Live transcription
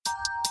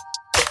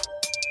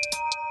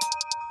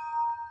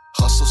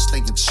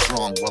standing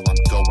strong while I'm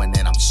going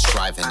and I'm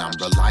striving. I'm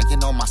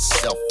relying on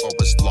myself for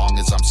as long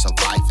as I'm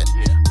surviving.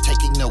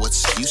 Taking no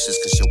excuses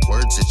cause your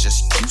words are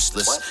just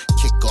useless.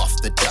 Kick off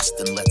the dust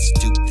and let's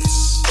do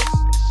this.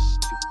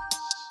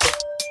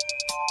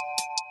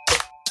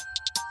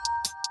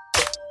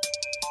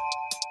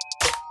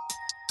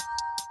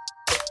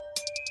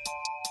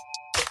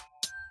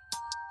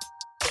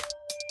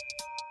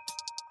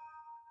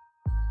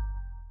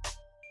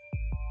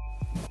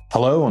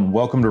 Hello and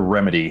welcome to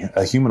Remedy,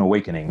 A Human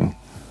Awakening,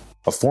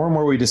 a forum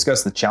where we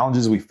discuss the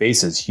challenges we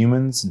face as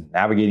humans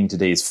navigating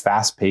today's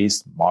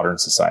fast-paced modern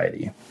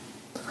society.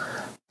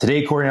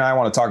 Today, Corey and I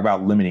want to talk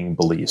about limiting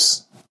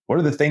beliefs. What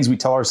are the things we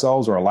tell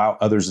ourselves or allow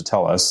others to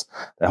tell us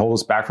that hold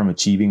us back from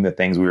achieving the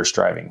things we are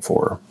striving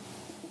for?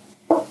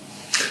 What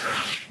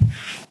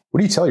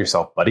do you tell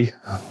yourself, buddy,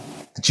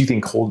 that you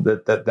think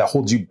that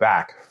holds you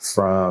back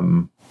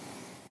from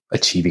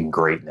achieving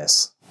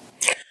greatness?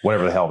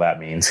 Whatever the hell that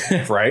means.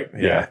 Right.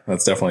 Yeah.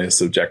 That's definitely a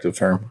subjective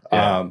term.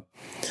 Yeah.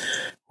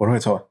 What do I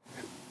tell?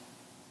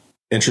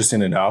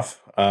 Interesting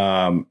enough.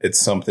 It's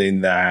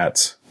something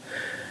that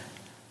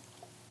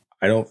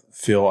I don't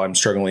feel I'm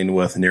struggling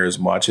with near as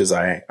much as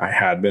I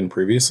had been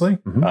previously,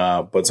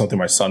 but something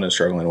my son is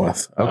struggling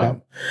with,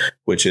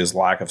 which is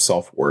lack of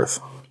self-worth.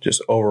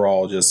 Just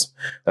overall, that's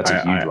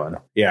a huge one.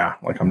 Yeah.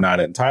 Like I'm not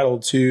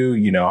entitled to,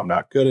 I'm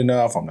not good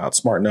enough. I'm not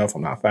smart enough.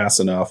 I'm not fast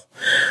enough.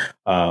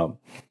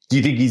 Do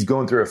you think he's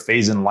going through a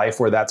phase in life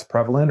where that's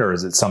prevalent, or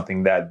is it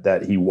something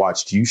that he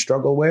watched you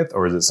struggle with,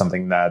 or is it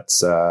something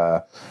that's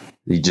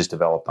he just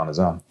developed on his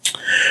own?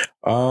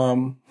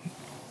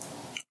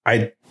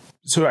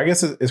 So I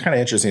guess it's kind of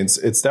interesting.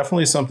 It's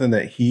definitely something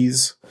that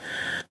he's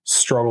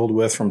struggled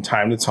with from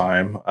time to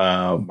time.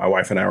 My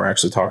wife and I were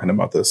actually talking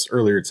about this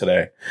earlier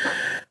today,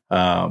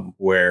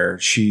 where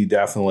she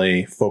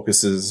definitely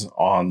focuses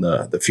on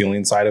the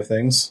feeling side of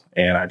things,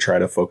 and I try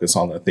to focus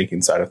on the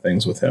thinking side of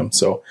things with him.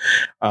 So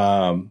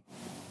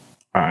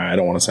I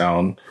don't want to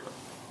sound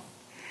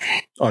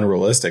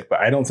unrealistic, but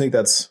I don't think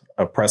that's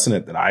a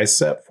precedent that I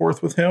set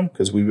forth with him,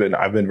 because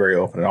I've been very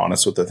open and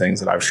honest with the things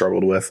that I've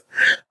struggled with,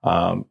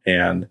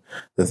 and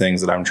the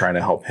things that I'm trying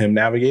to help him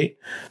navigate.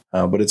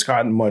 But it's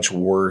gotten much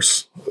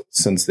worse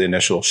since the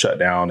initial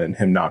shutdown and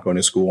him not going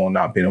to school and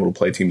not being able to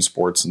play team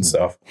sports and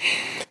stuff.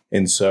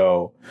 And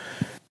so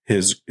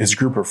his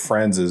group of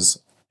friends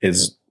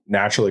is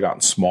naturally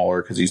gotten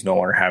smaller because he's no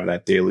longer having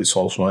that daily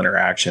social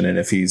interaction. And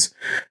if he's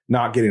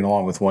not getting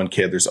along with one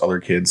kid, there's other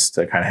kids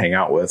to kind of hang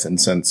out with.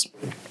 And since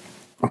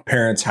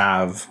parents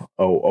have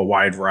a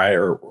wide variety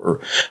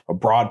or a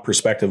broad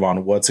perspective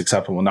on what's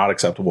acceptable and not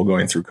acceptable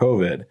going through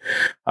COVID,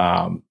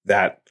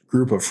 that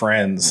group of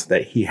friends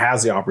that he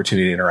has the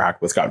opportunity to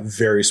interact with got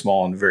very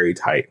small and very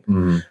tight.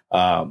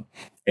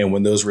 And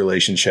when those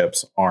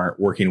relationships aren't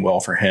working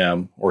well for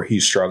him, or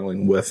he's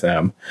struggling with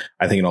them,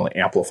 I think it only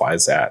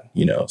amplifies that,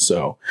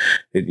 so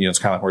it's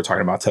kind of like we were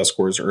talking about test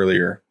scores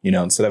earlier,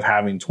 instead of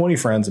having 20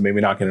 friends and maybe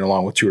not getting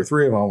along with 2 or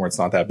 3 of them, where it's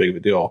not that big of a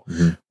deal.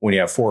 When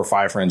you have 4 or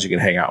 5 friends you can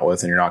hang out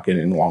with and you're not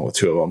getting along with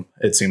 2 of them,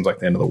 it seems like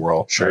the end of the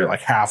world. Sure. Right?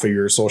 Like half of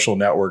your social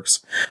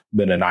network's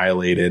been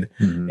annihilated,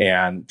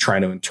 and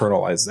trying to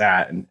internalize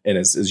that. And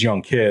as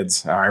young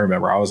kids, I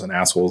remember I was an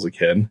asshole as a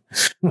kid.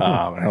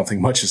 I don't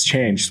think much has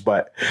changed,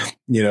 but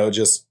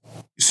just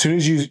as soon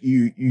as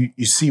you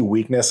see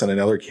weakness in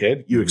another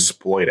kid, you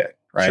exploit it,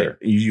 right? Sure.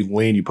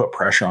 You put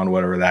pressure on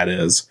whatever that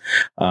is.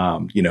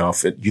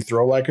 If you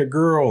throw like a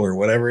girl or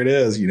whatever it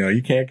is,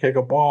 you can't kick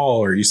a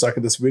ball, or you suck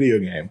at this video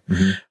game.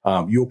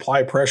 You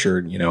apply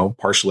pressure,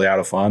 partially out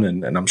of fun.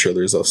 And I'm sure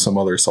there's some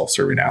other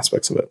self-serving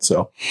aspects of it.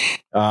 So,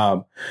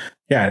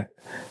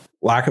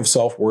 lack of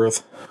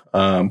self-worth,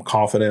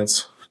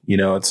 confidence,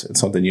 it's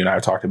something you and I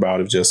have talked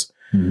about, of just,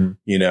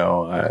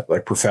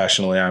 like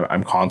professionally,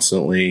 I'm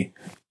constantly,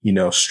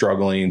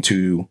 struggling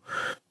to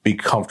be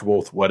comfortable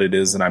with what it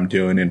is that I'm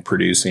doing and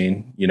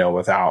producing,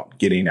 without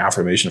getting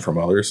affirmation from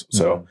others.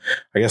 So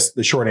I guess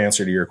the short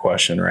answer to your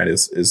question, right,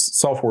 is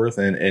self-worth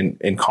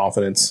and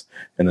confidence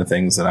in the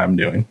things that I'm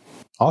doing.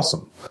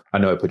 Awesome. I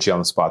know I put you on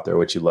the spot there,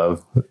 which you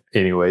love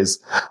anyways.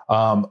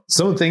 Some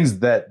of the things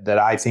that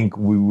I think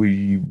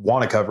we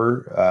want to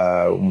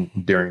cover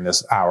during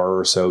this hour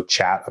or so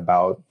chat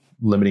about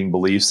limiting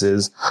beliefs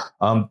is,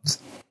 I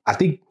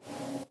think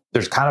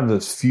there's kind of a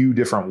few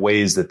different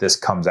ways that this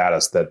comes at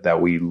us,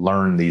 that we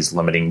learn these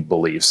limiting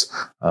beliefs.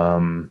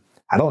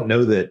 I don't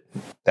know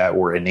that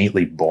we're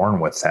innately born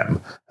with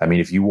them. I mean,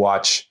 if you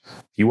watch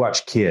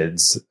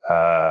kids,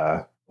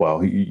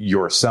 well,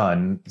 your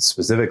son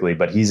specifically,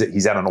 but he's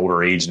at an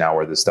older age now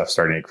where this stuff's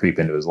starting to creep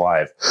into his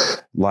life.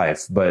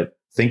 But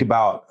think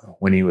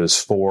about when he was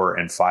 4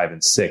 and 5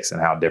 and 6 and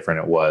how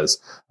different it was.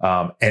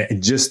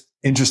 And just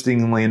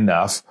interestingly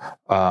enough,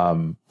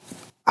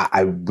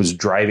 I was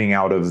driving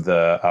out of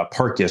the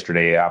park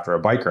yesterday after a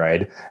bike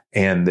ride,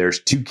 and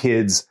there's 2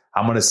 kids.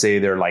 I'm going to say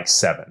they're like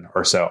 7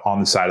 or so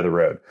on the side of the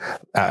road.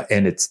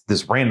 And it's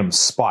this random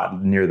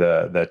spot near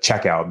the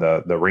checkout,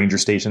 the ranger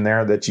station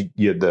there that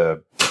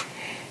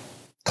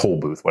toll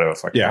booth, whatever the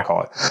fuck you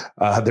call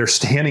it. They're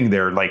standing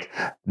there, like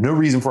no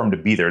reason for them to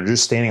be there. They're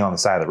just standing on the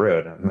side of the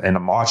road, and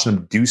I'm watching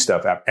them do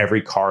stuff at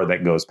every car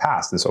that goes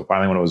past. And so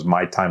finally, when it was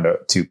my time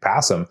to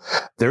pass them,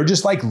 they're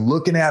just like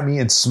looking at me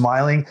and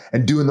smiling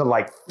and doing the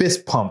like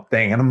fist pump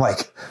thing. And I'm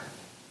like,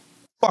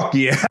 fuck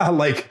yeah.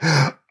 Like,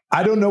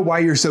 I don't know why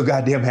you're so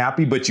goddamn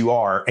happy, but you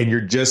are. And you're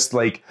just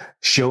like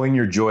showing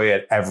your joy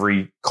at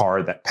every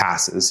car that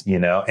passes, you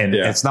know? And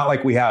it's not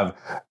like we have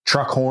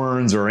truck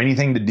horns or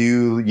anything to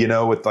do, you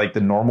know, with like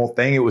the normal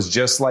thing. It was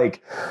just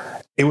like,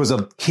 it was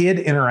a kid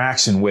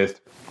interaction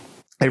with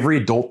every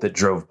adult that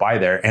drove by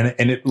there.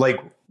 And it like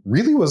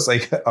really was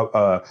like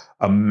a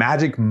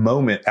magic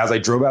moment as I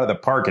drove out of the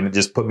park, and it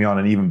just put me on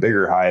an even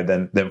bigger high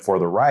than for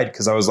the ride.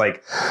 Cause I was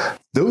like,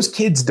 those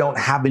kids don't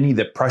have any of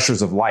the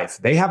pressures of life.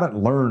 They haven't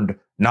learned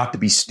not to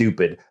be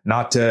stupid,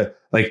 not to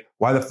like,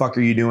 why the fuck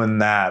are you doing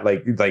that?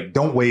 Like,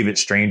 don't wave at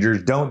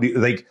strangers. Don't do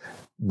like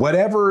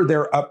whatever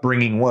their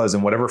upbringing was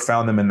and whatever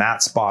found them in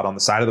that spot on the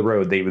side of the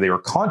road. They were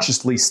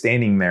consciously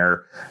standing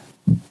there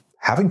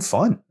having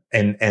fun.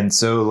 And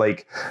so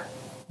like,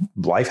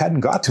 life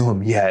hadn't got to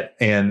him yet.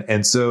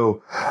 And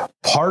so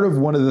part of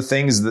one of the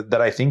things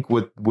that I think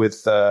with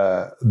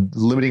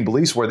limiting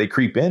beliefs where they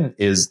creep in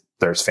is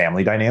there's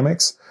family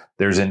dynamics.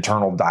 There's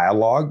internal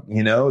dialogue,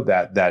 you know,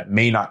 that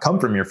may not come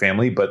from your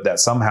family, but that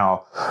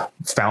somehow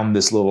found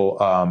this little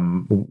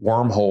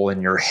wormhole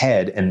in your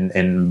head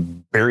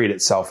and buried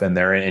itself in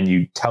there. And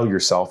you tell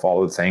yourself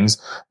all the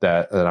things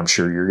that I'm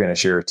sure you're going to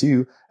share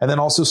too. And then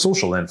also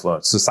social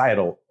influence,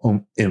 societal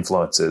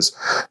influences,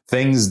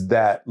 things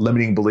that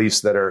limiting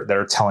beliefs that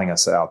are telling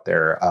us out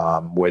there,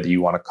 whether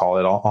you want to call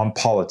it on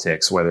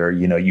politics, whether,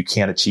 you know, you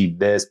can't achieve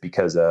this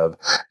because of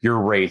your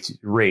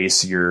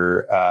race,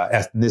 your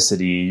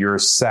ethnicity, your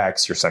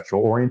sex, your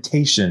sexual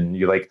orientation.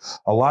 You like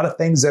a lot of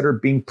things that are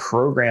being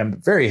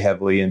programmed very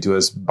heavily into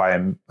us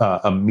by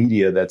a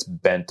media that's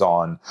bent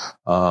on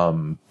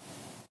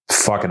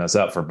fucking us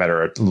up, for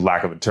better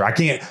lack of a term. I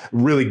can't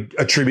really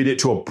attribute it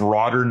to a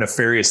broader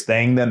nefarious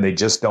thing than they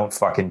just don't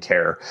fucking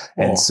care.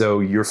 Oh. And so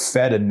you're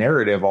fed a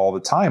narrative all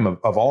the time of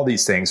all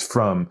these things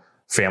from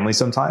family,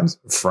 sometimes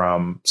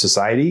from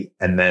society.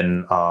 And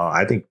then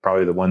I think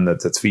probably the one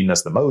that's feeding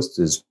us the most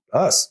is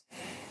us.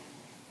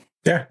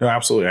 Yeah, no,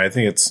 absolutely. I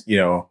think it's, you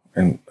know,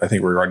 and I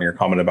think regarding your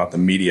comment about the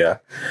media,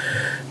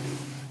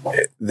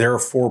 they're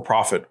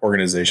for-profit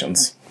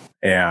organizations.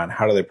 And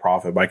how do they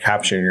profit? By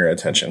capturing your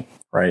attention,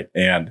 right?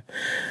 And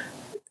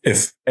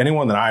if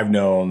anyone that I've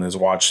known has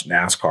watched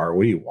NASCAR,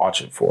 what do you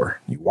watch it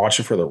for? You watch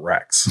it for the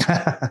wrecks,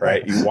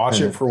 right? You watch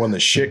it for when the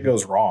shit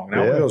goes wrong, not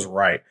when it goes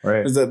right.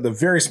 There's the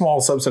very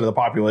small subset of the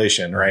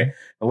population, right?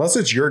 Unless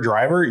it's your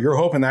driver, you're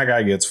hoping that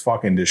guy gets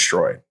fucking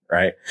destroyed,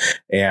 right?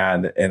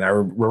 And I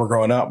remember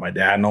growing up, my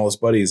dad and all his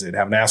buddies, they'd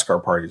have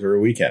NASCAR parties every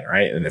weekend,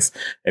 right? And if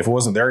it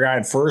wasn't their guy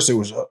in first, it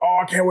was, oh,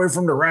 I can't wait for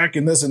him to wreck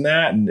and this and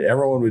that. And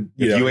everyone would,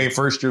 if you ain't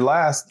first, you're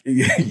last.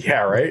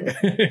 Yeah, right.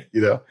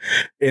 You know?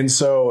 And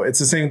so it's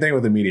the same thing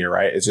with the media,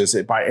 right? It's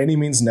just by any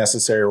means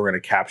necessary, we're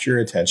going to capture your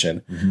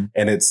attention. Mm-hmm.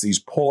 And it's these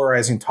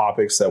polarizing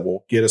topics that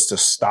will get us to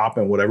stop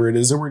in whatever it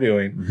is that we're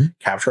doing,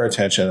 capture our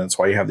attention. That's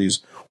why you have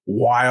these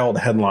wild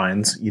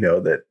headlines, you know,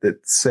 that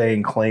say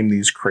and claim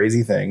these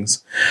crazy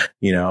things,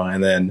 you know,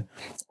 and then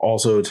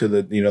also to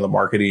the, you know, the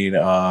marketing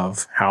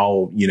of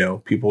how, you know,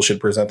 people should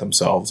present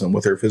themselves and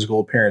what their physical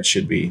appearance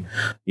should be,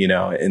 you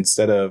know,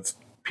 instead of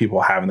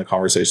people having the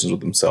conversations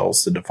with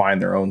themselves to define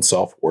their own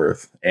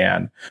self-worth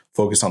and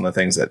focus on the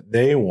things that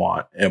they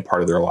want in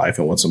part of their life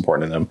and what's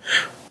important to them.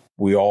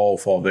 We all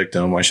fall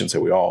victim. I shouldn't say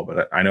we all,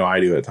 but I know I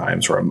do at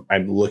times where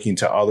I'm looking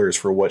to others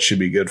for what should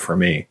be good for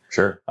me.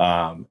 Sure.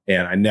 And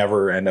I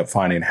never end up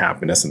finding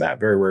happiness in that,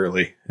 very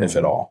rarely, if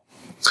at all.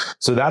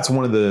 So that's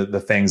one of the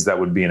things that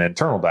would be an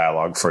internal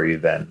dialogue for you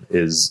then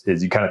is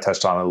you kind of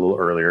touched on it a little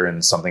earlier,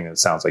 and something that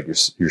sounds like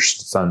your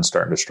son's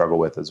starting to struggle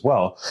with as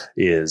well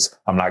is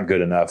I'm not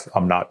good enough.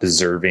 I'm not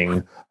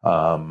deserving.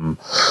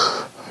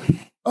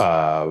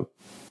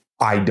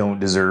 I don't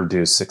deserve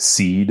to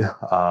succeed.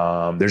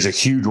 There's a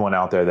huge one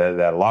out there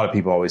that a lot of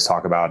people always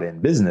talk about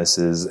in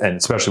businesses, and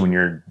especially when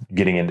you're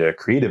getting into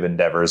creative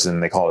endeavors,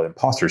 and they call it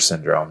imposter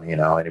syndrome. You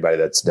know, anybody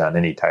that's done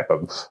any type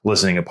of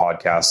listening to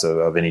podcasts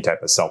of any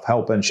type of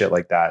self-help and shit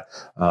like that,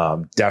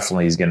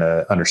 definitely is going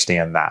to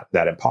understand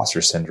that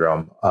imposter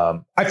syndrome.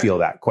 I feel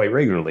that quite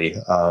regularly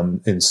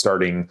in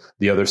starting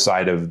the other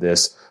side of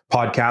this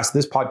podcast.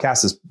 This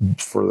podcast is,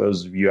 for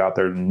those of you out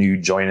there new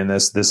joining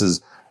this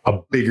is a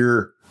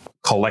bigger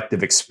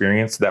collective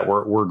experience that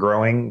we're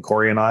growing,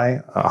 Corey and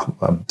I.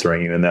 I'm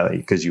throwing you in that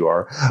because you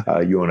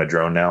own a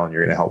drone now, and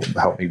you're going to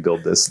help me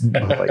build this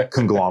like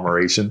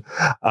conglomeration.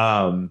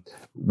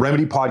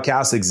 Remedy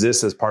Podcast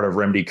exists as part of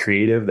Remedy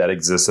Creative, that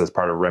exists as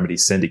part of Remedy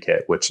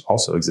Syndicate, which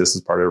also exists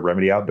as part of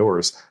Remedy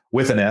Outdoors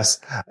with an S.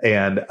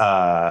 And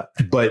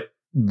but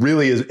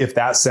really, if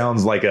that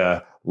sounds like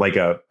a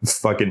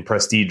fucking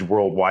prestige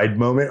worldwide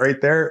moment right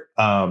there.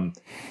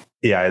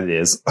 Yeah, it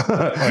is.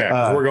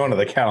 We're going to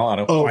the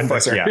Catalano.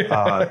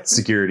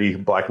 Security,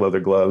 black leather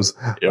gloves.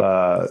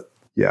 Yep.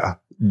 Yeah,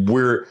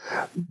 we're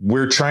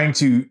trying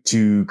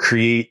to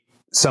create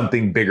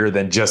something bigger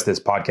than just this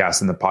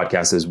podcast, and the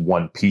podcast is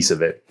one piece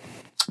of it.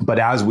 But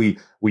as we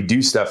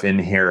do stuff in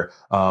here,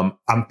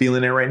 I'm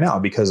feeling it right now,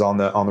 because on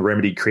the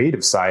Remedy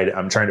creative side,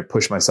 I'm trying to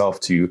push myself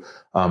to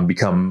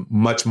become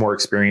much more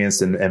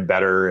experienced and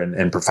better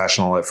and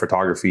professional at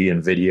photography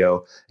and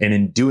video. And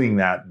in doing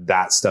that,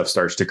 that stuff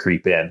starts to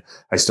creep in.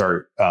 I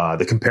start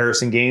the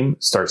comparison game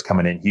starts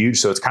coming in huge.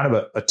 So it's kind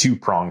of a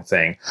two-pronged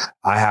thing.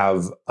 I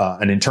have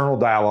an internal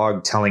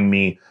dialogue telling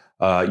me,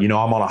 I'm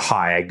on a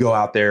high. I go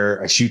out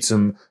there, I shoot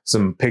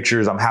some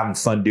pictures. I'm having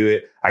fun, do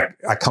it.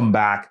 I come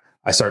back.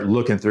 I start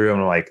looking through them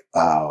and I'm like,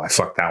 oh, I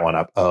fucked that one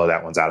up. Oh,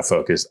 that one's out of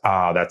focus.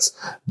 I'm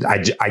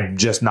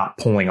just not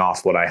pulling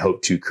off what I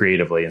hope to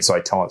creatively. And so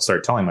I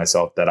start telling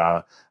myself that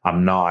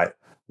I'm not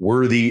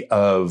worthy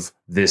of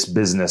this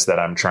business that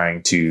I'm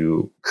trying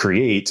to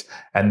create.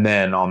 And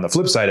then on the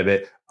flip side of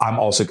it, I'm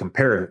also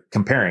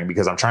comparing,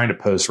 because I'm trying to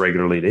post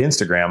regularly to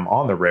Instagram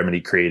on the Remedy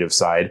creative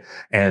side.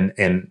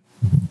 And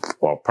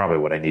well, probably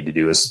what I need to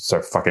do is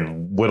start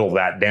fucking whittle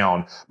that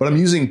down. But I'm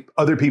using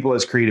other people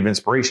as creative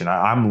inspiration.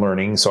 I'm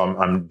learning, so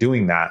I'm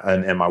doing that.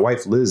 And my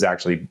wife Liz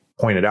actually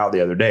pointed out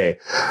the other day,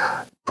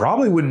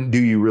 probably wouldn't do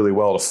you really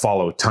well to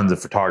follow tons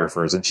of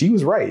photographers. And she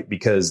was right,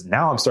 because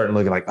now I'm starting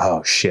looking like,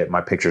 oh shit,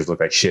 my pictures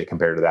look like shit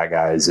compared to that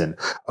guy's. And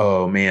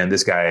oh man,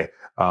 this guy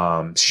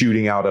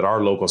shooting out at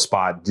our local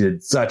spot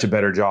did such a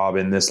better job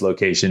in this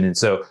location. And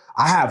so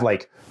I have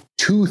like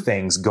two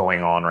things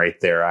going on right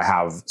there. I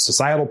have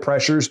societal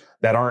pressures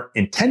that aren't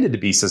intended to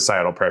be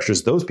societal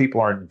pressures. Those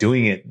people aren't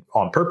doing it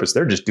on purpose.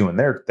 They're just doing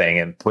their thing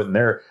and putting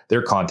their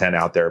content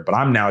out there. But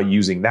I'm now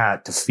using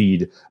that to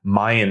feed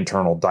my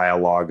internal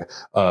dialogue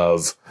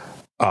of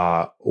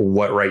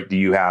what right do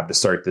you have to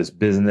start this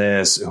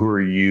business? Who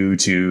are you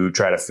to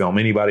try to film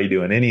anybody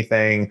doing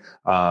anything?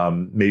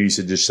 Maybe you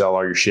should just sell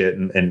all your shit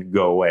and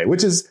go away,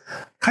 which is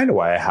kind of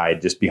why I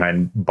hide just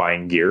behind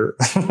buying gear.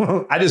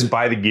 I just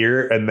buy the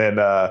gear and then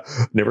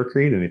never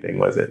create anything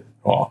with it.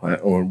 Well,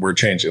 we're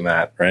changing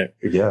that, right?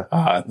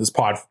 Yeah. This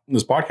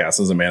podcast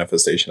is a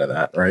manifestation of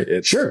that, right?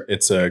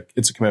 It's a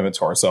commitment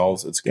to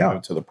ourselves. It's a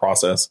commitment to the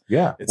process.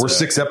 Yeah. We're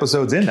 6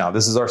 episodes in now.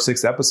 This is our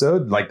 6th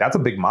episode. Like, that's a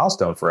big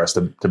milestone for us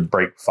to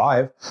break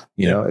 5.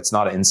 You know, it's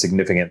not an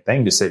insignificant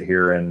thing to sit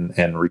here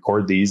and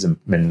record these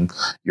and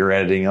you're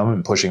editing them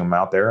and pushing them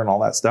out there and all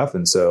that stuff.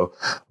 And so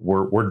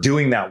we're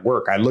doing that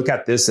work. I look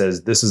at this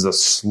as this is a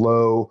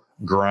slow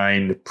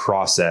grind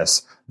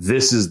process.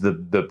 This is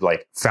the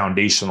like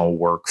foundational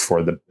work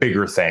for the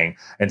bigger thing,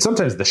 and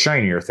sometimes the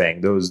shinier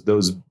thing.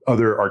 Those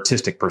other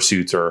artistic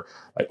pursuits are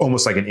like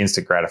almost like an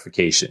instant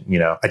gratification. You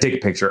know, I take a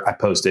picture, I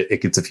post it,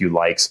 it gets a few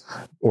likes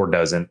or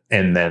doesn't,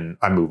 and then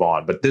I move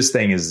on. But this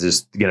thing is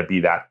just going to be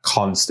that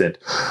constant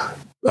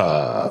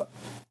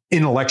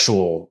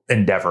intellectual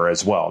endeavor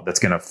as well. That's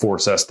going to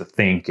force us to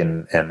think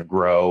and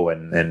grow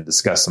and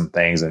discuss some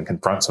things and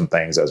confront some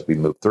things as we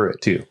move through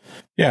it too.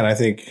 Yeah, and I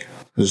think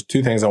there's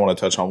 2 things I want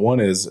to touch on. One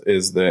is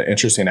the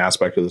interesting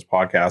aspect of this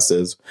podcast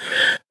is,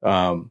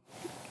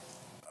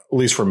 at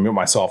least for me,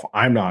 myself,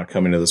 I'm not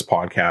coming to this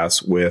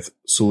podcast with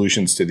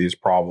solutions to these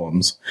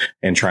problems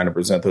and trying to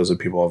present those to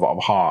people of,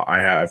 I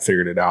have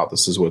figured it out.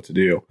 This is what to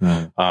do.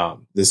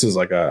 This is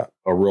like a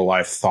real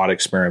life thought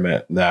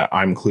experiment that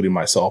I'm including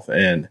myself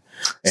in.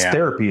 It's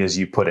therapy, as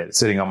you put it,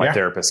 sitting on my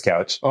therapist's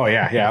couch. Oh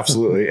yeah,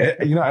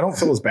 absolutely. I don't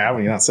feel as bad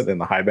when you're not sitting in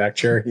the high back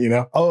chair,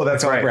 Oh,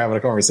 that's right. We're having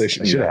a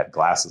conversation. I should have had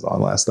glasses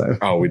on last time.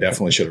 Oh, we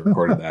definitely should have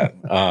recorded that.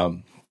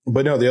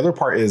 But no, the other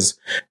part is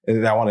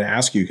that I want to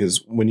ask you,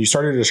 because when you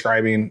started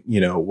describing,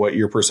 what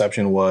your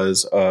perception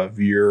was of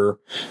your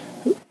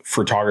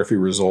photography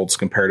results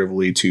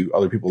comparatively to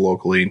other people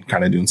locally,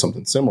 kind of doing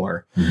something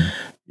similar,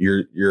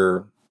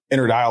 your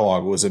inner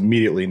dialogue was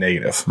immediately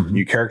negative. Mm-hmm.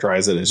 You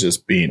characterize it as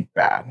just being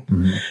bad,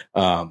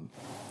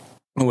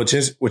 which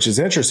is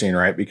interesting,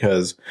 right?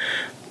 Because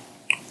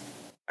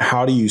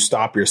how do you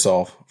stop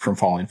yourself from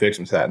falling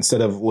victim to that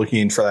instead of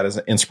looking for that as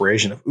an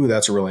inspiration of, ooh,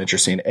 that's a really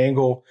interesting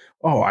angle.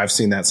 Oh, I've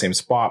seen that same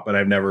spot, but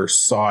I've never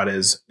saw it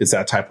as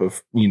that type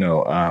of,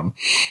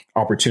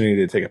 opportunity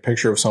to take a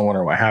picture of someone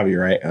or what have you.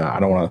 Right. I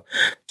don't want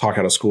to talk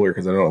out of school here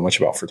because I don't know much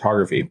about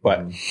photography,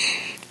 but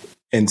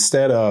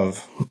instead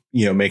of,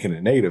 making it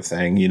a negative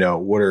thing,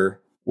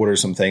 what are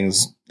some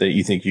things that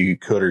you think you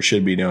could or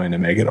should be doing to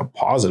make it a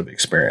positive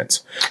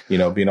experience,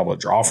 being able to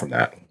draw from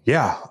that?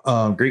 Yeah.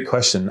 Great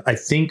question. I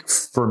think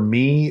for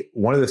me,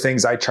 one of the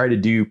things I try to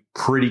do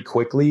pretty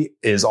quickly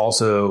is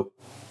also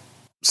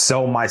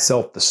sell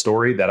myself the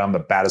story that I'm the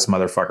baddest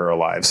motherfucker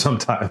alive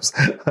sometimes.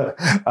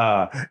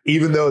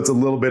 Even though it's a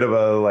little bit of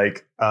a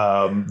like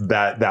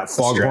that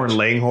foghorn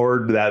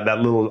langhorn, that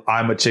little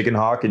I'm a chicken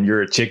hawk and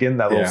you're a chicken,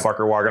 that little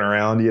fucker walking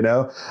around,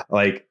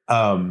 like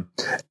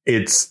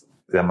it's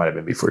that might have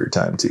been before your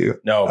time too.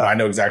 No, I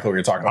know exactly what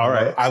you're talking about. All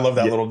right. I love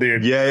that little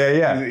dude.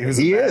 Yeah.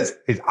 He is.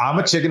 I'm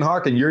a chicken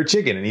hawk and you're a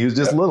chicken. And he was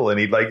just little and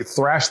he'd like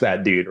thrash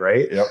that dude.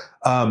 Right. Yep.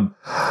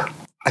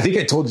 I think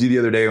I told you the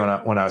other day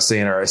when I was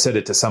saying, or I said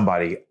it to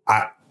somebody,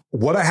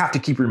 what I have to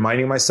keep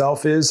reminding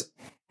myself is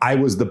I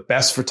was the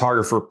best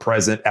photographer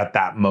present at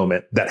that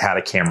moment that had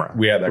a camera.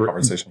 We had that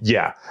conversation.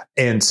 Yeah.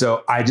 And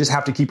so I just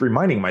have to keep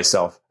reminding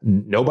myself,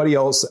 nobody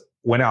else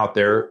went out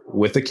there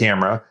with a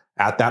camera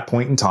at that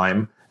point in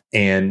time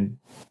and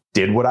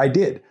did what I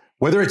did,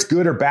 whether it's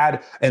good or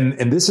bad.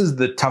 And this is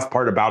the tough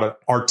part about an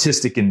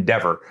artistic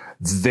endeavor.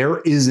 There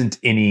isn't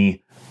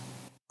any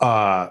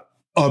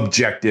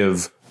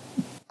objective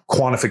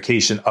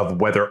quantification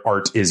of whether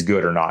art is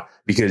good or not,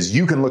 because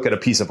you can look at a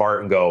piece of art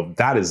and go,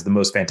 that is the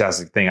most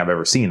fantastic thing I've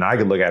ever seen. And I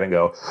could look at it and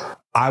go,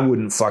 I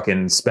wouldn't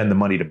fucking spend the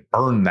money to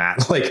burn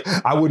that. Like,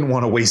 I wouldn't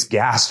want to waste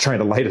gas trying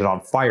to light it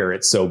on fire.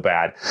 It's so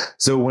bad.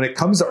 So when it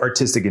comes to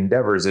artistic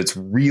endeavors, it's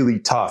really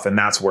tough. And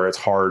that's where it's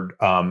hard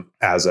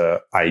as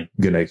I'm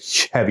going to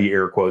heavy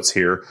air quotes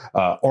here,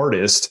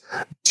 artist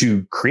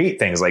to create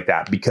things like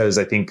that, because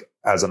I think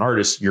as an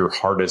artist, you're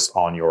hardest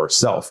on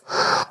yourself.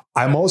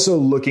 I'm also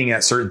looking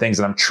at certain things,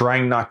 and I'm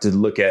trying not to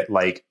look at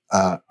like,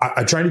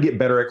 I'm trying to get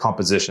better at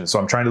composition. So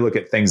I'm trying to look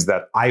at things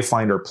that I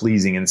find are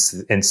pleasing and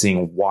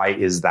seeing why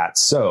is that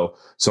so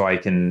I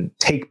can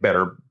take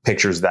better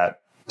pictures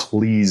that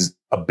please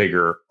a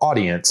bigger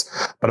audience.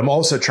 But I'm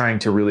also trying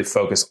to really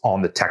focus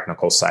on the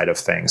technical side of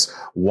things.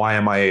 Why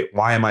am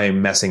I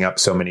messing up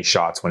so many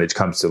shots when it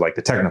comes to like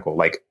the technical?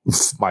 Like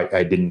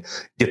I didn't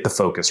get the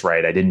focus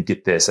right. I didn't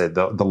get this.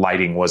 The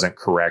lighting wasn't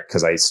correct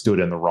because I stood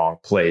in the wrong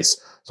place.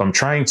 So I'm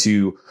trying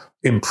to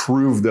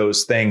improve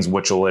those things,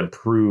 which will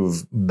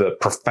improve the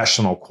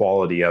professional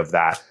quality of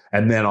that.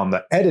 And then on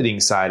the editing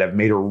side, I've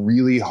made a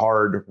really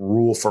hard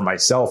rule for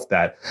myself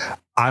that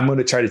I'm going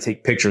to try to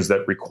take pictures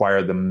that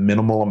require the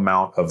minimal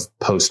amount of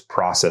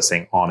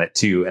post-processing on it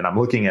too. And I'm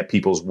looking at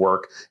people's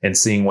work and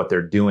seeing what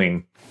they're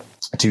doing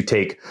to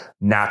take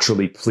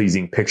naturally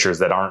pleasing pictures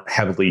that aren't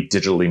heavily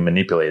digitally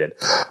manipulated.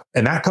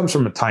 And that comes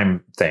from a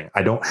time thing.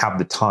 I don't have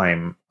the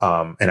time,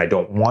 and I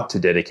don't want to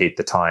dedicate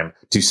the time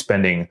to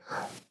spending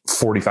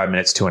 45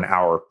 minutes to an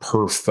hour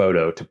per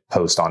photo to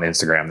post on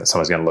Instagram that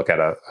someone's going to look at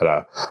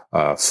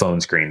a phone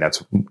screen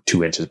that's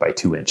 2 inches by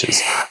 2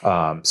 inches.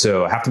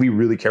 So I have to be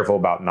really careful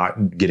about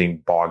not getting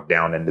bogged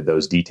down into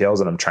those details,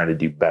 and I'm trying to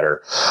do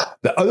better.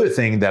 The other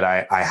thing that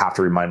I have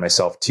to remind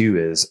myself too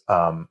is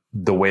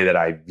the way that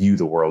I view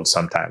the world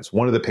sometimes.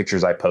 One of the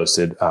pictures I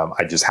posted,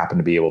 I just happened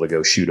to be able to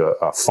go shoot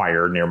a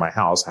fire near my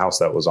house, a house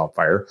that was on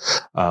fire.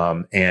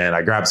 And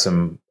I grabbed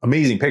some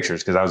amazing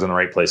pictures because I was in the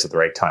right place at the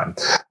right time.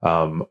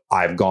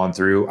 I've gone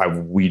through, I've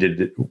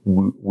weeded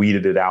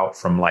it out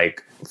from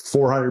like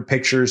 400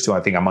 pictures to I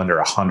think I'm under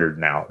 100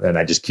 now. And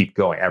I just keep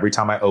going. Every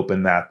time I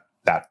open that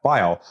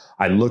file,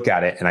 I look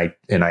at it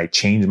and I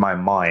change my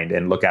mind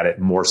and look at it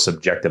more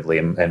subjectively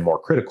and more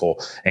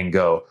critical and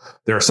go,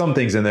 there are some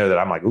things in there that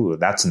I'm like, ooh,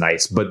 that's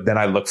nice. But then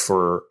I look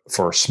for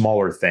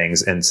smaller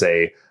things and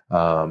say,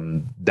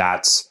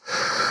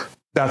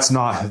 that's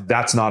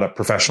not a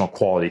professional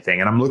quality thing.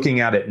 And I'm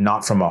looking at it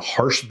not from a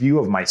harsh view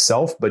of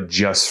myself, but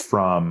just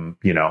from,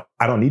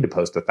 I don't need to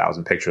post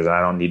 1,000 pictures and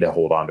I don't need to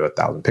hold on to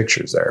 1,000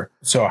 pictures there.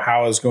 So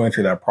how is going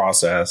through that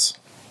process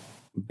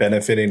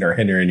benefiting or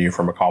hindering you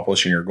from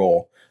accomplishing your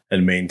goal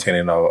and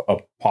maintaining a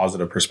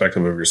positive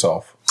perspective of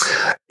yourself?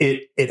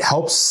 It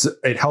helps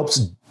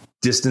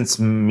distance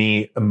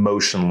me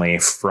emotionally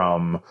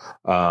from,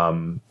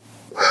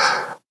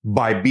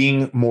 by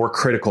being more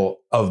critical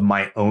of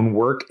my own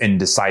work and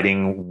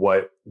deciding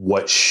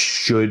what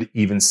should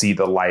even see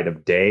the light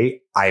of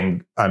day.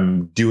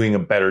 I'm doing a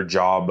better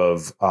job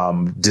of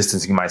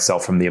distancing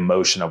myself from the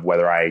emotion of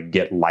whether I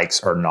get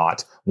likes or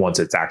not once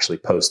it's actually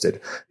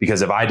posted.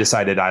 Because if I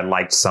decided I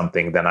liked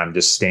something, then I'm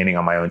just standing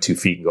on my own 2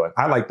 feet and going,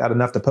 I like that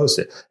enough to post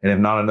it. And if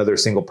not another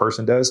single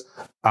person does,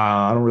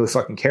 I don't really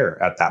fucking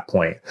care at that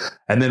point.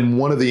 And then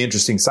one of the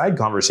interesting side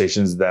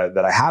conversations that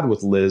I had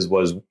with Liz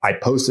was I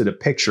posted a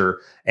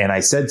picture and I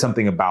said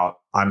something about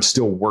I'm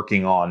still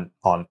working on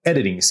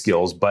editing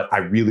skills, but I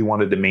really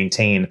wanted to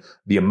maintain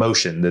the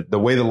emotion. The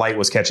way the light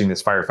was catching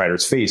this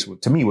firefighter's face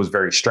to me was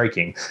very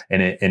striking,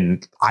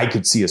 and I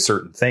could see a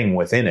certain thing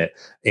within it.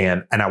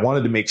 And I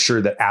wanted to make sure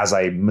that as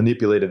I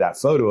manipulated that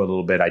photo a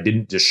little bit, I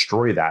didn't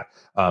destroy that.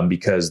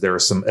 Because there are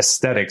some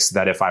aesthetics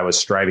that if I was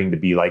striving to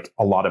be like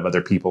a lot of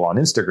other people on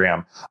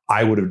Instagram,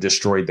 I would have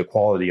destroyed the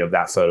quality of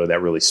that photo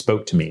that really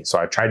spoke to me. So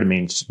I tried to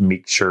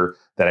make sure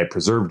that I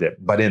preserved it.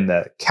 But in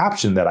the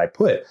caption that I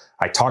put,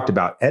 I talked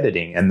about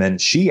editing. And then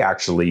she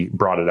actually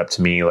brought it up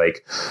to me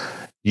like,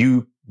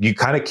 you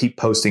kind of keep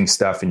posting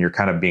stuff and you're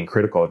kind of being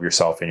critical of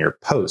yourself in your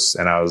posts.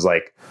 And I was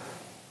like,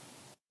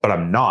 but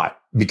I'm not,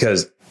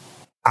 because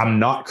I'm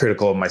not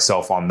critical of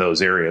myself on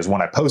those areas.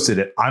 When I posted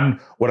it,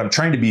 what I'm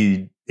trying to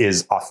be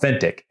is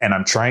authentic, and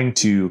I'm trying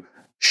to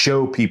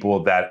show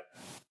people that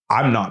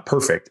I'm not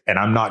perfect, and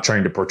I'm not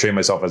trying to portray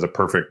myself as a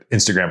perfect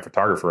Instagram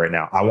photographer right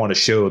now. I want to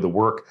show the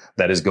work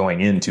that is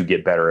going in to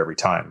get better every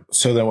time.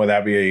 So then would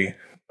that be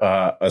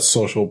a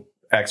social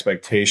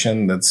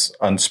expectation that's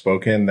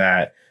unspoken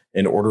that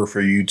in order for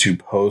you to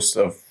post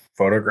a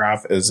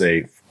photograph as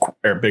a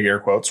big air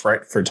quotes,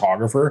 right,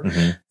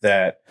 photographer,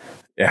 that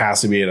it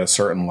has to be at a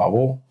certain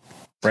level?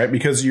 right?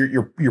 Because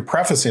you're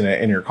prefacing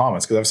it in your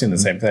comments, because I've seen the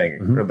same thing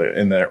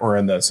in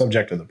the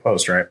subject of the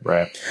post, right?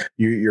 Right.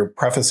 You're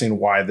prefacing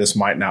why this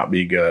might not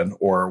be good,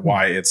 or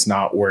why it's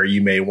not where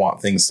you may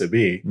want things to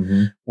be,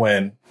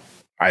 when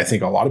I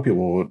think a lot of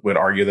people would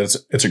argue that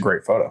it's a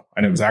great photo.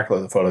 I know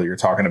exactly the photo that you're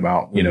talking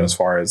about, you know, as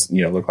far as,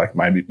 you know, look like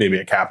maybe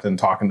a captain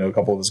talking to a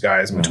couple of his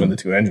guys between the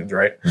two engines,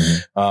 right?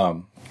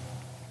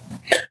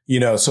 You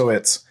know, so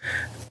it's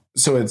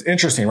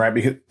interesting, right?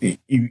 Because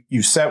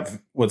you set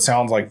what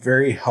sounds like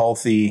very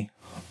healthy,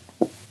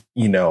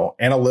 you know,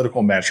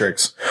 analytical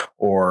metrics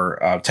or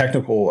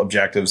technical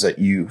objectives that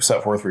you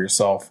set forth for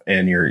yourself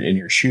in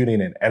your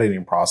shooting and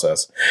editing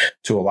process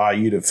to allow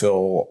you to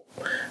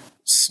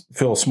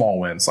feel small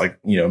wins, like,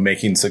 you know,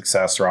 making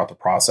success throughout the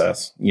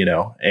process, you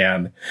know,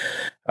 and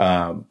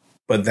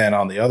but then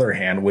on the other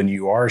hand, when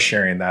you are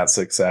sharing that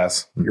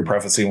success, you're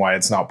prefacing why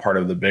it's not part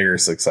of the bigger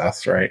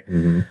success, right?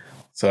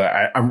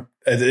 So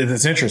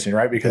it's interesting,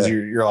 right? Because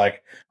you're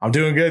like, I'm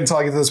doing good until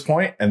I get to this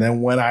point, and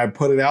then when I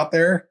put it out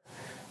there,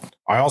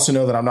 I also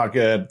know that I'm not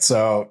good.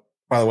 So,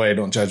 by the way,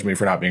 don't judge me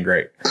for not being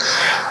great.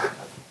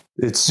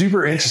 It's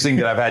super interesting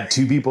that I've had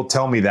two people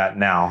tell me that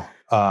now,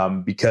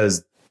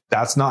 because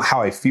that's not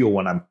how I feel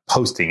when I'm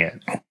posting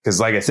it. Because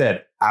like I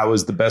said, I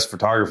was the best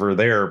photographer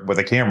there with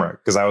a camera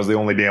because I was the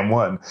only damn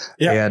one.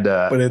 Yeah, and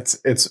but it's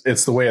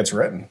the way it's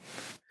written.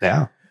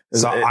 Yeah.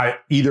 So I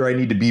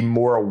need to be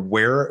more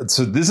aware.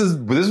 So this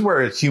is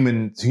where a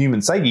human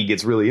psyche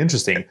gets really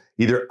interesting.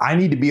 Either I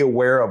need to be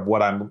aware of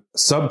what I'm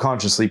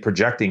subconsciously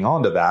projecting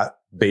onto that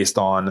based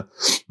on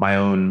my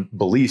own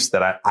beliefs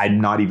that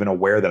I'm not even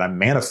aware that I'm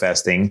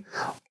manifesting,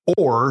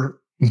 or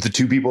the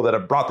two people that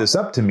have brought this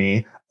up to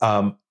me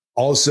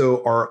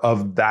also are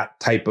of that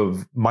type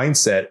of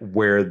mindset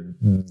where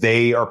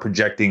they are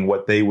projecting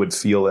what they would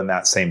feel in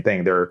that same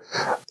thing. They're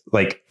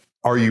like,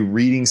 are you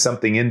reading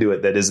something into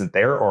it that isn't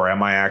there, or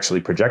am I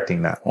actually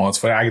projecting that? Well, it's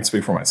funny. I can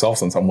speak for myself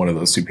since I'm one of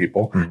those two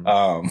people.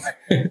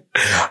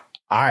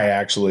 I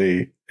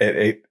actually,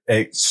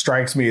 it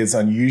strikes me as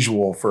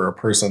unusual for a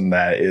person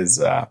that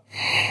is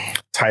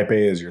type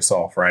A as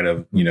yourself, right?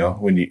 Of, you know,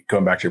 when you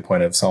going back to your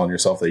point of selling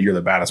yourself that you're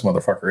the baddest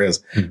motherfucker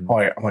is. I'm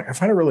like, I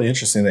find it really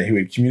interesting that he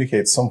would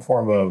communicate some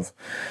form of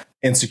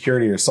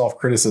insecurity or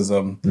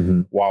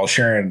self-criticism while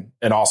sharing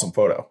an awesome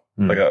photo.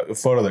 Like a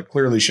photo that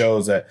clearly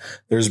shows that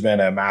there's been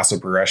a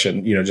massive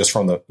progression, you know, just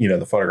from the, you know,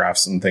 the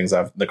photographs and things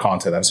the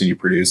content I've seen you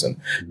produce and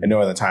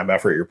knowing the time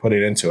effort you're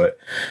putting into it.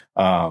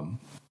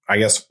 I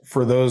guess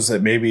for those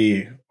that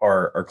maybe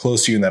are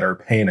close to you and that are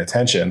paying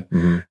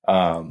attention,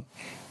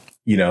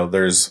 you know,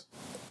 there's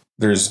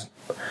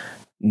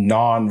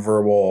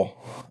nonverbal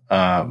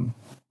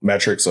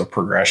metrics of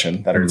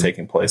progression that are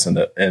taking place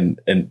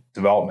in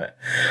development.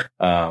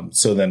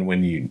 So then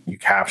when you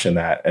caption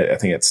that, I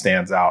think it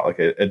stands out, like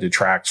it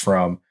detracts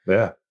from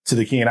to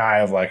the keen eye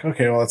of like,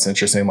 okay, well, that's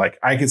interesting. Like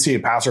I could see a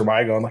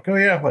passerby going like, oh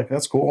yeah, like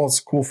that's cool. It's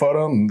a cool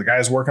photo. And the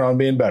guy's working on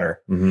being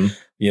better,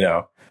 you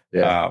know?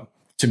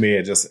 To me,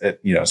 it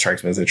you know,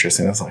 strikes me as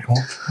interesting. It's like,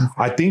 well,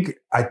 I think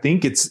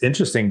it's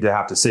interesting to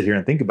have to sit here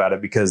and think about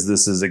it, because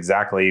this is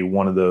exactly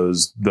one of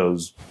those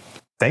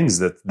things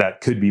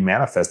that could be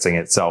manifesting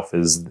itself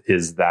is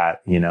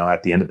that, you know,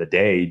 at the end of the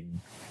day,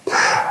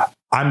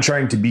 I'm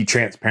trying to be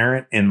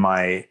transparent in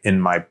my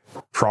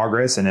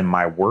progress and in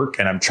my work.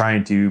 And I'm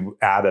trying to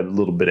add a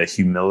little bit of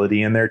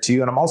humility in there too.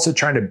 And I'm also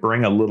trying to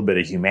bring a little bit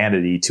of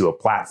humanity to a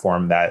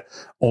platform that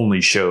only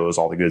shows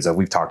all the good stuff.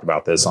 We've talked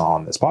about this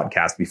on this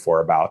podcast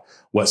before about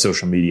what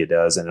social media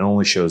does, and it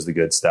only shows the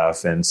good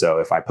stuff. And so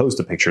if I post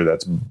a picture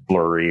that's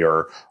blurry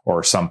or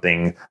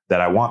something,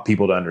 that I want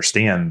people to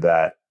understand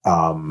that,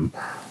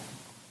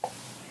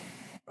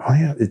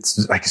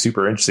 it's like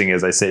super interesting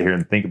as I sit here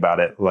and think about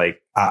it.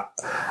 Like,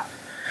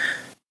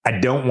 I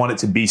don't want it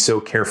to be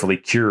so carefully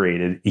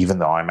curated, even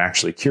though I'm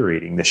actually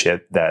curating the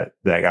shit, that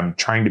I'm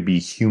trying to be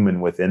human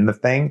within the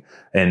thing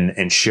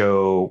and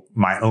show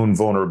my own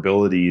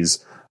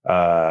vulnerabilities,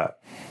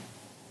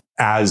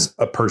 as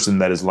a person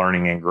that is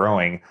learning and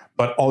growing,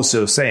 but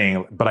also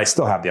saying, but I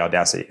still have the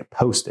audacity to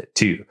post it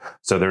too.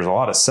 So there's a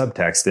lot of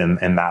subtext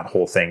in that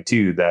whole thing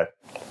too, that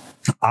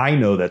I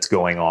know that's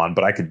going on,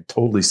 but I could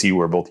totally see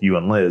where both you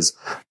and Liz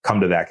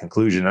come to that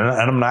conclusion. And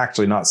I'm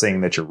actually not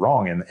saying that you're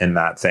wrong in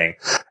that thing.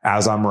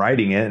 As I'm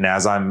writing it and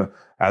as I'm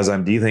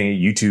dealing it,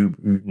 you two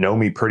know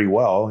me pretty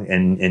well.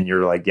 And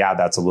you're like, yeah,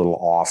 that's a little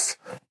off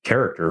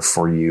character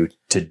for you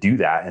to do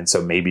that. And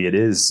so maybe it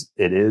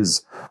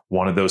is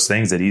one of those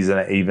things that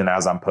even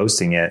as I'm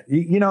posting it,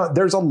 you know,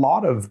 there's a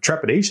lot of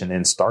trepidation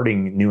in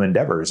starting new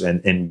endeavors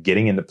and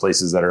getting into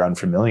places that are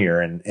unfamiliar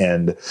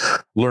and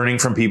learning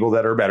from people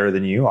that are better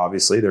than you.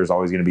 Obviously, there's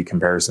always going to be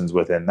comparisons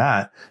within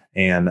that.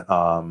 And,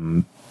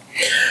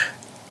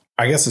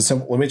 I guess it's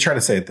simple. Let me try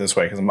to say it this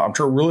way, because I'm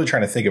really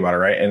trying to think about it.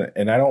 Right.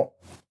 And I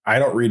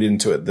don't read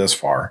into it this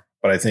far,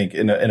 but I think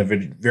in a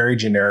very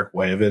generic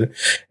way of it,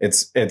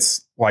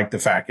 it's like the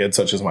fat kid,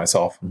 such as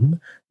myself,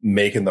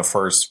 making the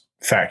first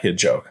fat kid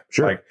joke.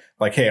 Sure.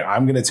 Like, hey,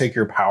 I'm going to take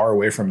your power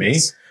away from me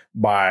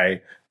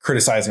by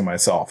criticizing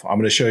myself. I'm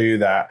going to show you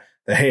that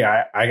that, hey,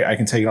 I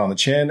can take it on the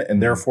chin,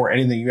 and therefore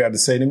anything you have to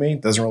say to me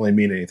doesn't really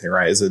mean anything,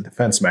 right? It's a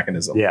defense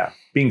mechanism. Yeah.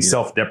 Being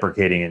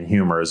self-deprecating and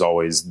humor is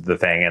always the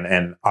thing.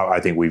 And I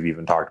think we've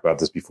even talked about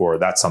this before.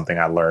 That's something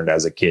I learned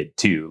as a kid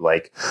too.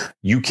 Like,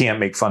 you can't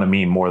make fun of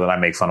me more than I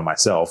make fun of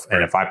myself.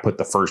 And if I put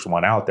the first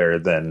one out there,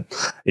 then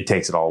it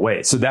takes it all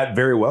away. So that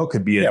very well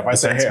could be a if I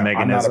say, hey,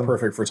 mechanism. I'm not a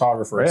perfect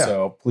photographer,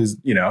 so please,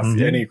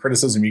 if any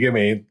criticism you give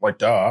me, like,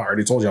 duh, I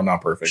already told you I'm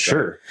not perfect.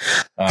 Sure.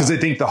 Because I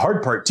think the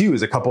hard part too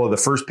is a couple of the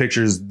first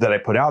pictures that I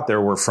put out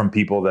there were from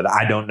people that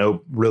I don't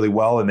know really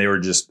well. And they were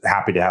just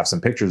happy to have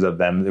some pictures of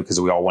them because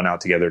we all went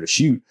out together to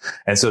shoot.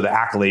 And so the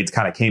accolades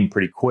kind of came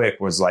pretty quick,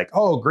 was like,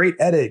 oh, great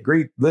edit,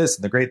 great this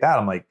and the great that.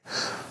 I'm like,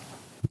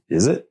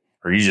 is it?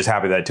 Or are you just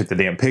happy that I took the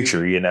damn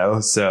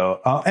picture,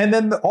 So, and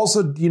then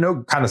also,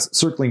 kind of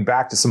circling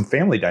back to some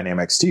family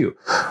dynamics too.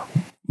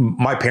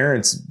 My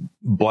parents,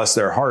 bless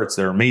their hearts,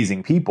 they're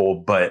amazing people,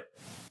 but,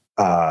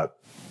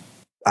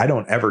 I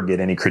don't ever get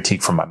any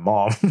critique from my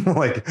mom.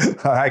 Like,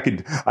 I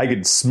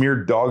could smear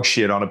dog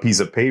shit on a piece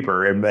of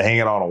paper and hang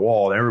it on a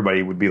wall, and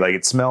everybody would be like,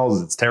 it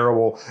smells, it's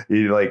terrible.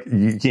 You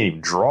can't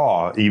even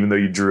draw, even though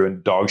you drew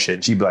in dog shit.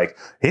 And she'd be like,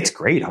 it's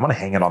great, I'm going to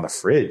hang it on the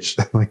fridge.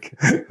 Like,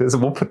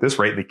 we'll put this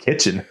right in the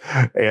kitchen.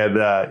 And,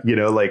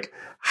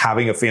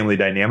 having a family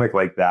dynamic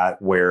like that,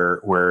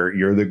 where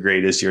you're the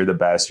greatest, you're the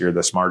best, you're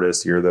the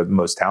smartest, you're the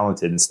most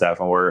talented and stuff.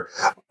 And where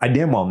I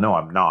damn well know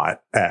I'm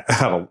not at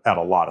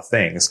a lot of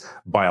things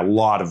by a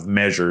lot of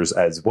measures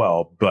as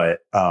well. But,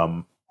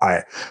 on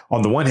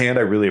the one hand,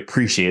 I really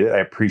appreciate it. I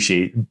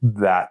appreciate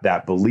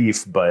that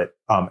belief. But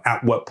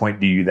at what point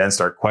do you then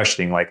start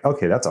questioning, like,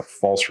 okay, that's a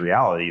false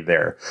reality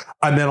there?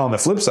 And then on the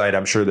flip side,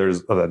 I'm sure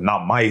there's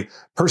not my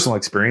personal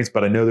experience,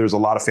 but I know there's a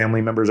lot of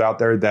family members out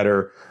there that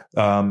are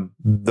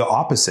the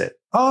opposite.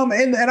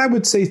 And I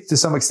would say to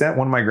some extent,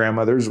 one of my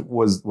grandmothers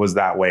was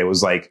that way. It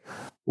was like,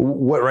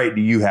 what right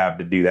do you have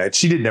to do that?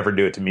 She did never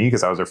do it to me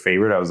because I was her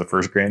favorite. I was the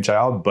first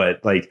grandchild.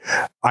 But like,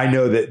 I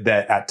know that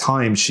at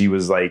times she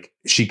was like,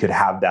 she could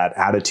have that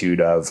attitude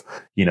of,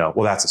 well,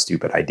 that's a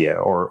stupid idea,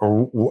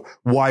 or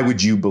why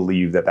would you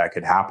believe that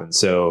could happen?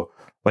 So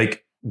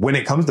like, when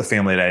it comes to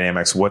family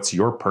dynamics, what's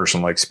your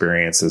personal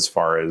experience as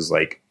far as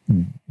like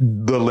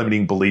the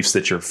limiting beliefs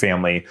that your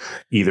family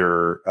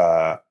either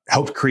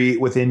helped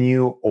create within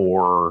you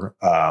or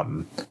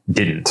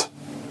didn't?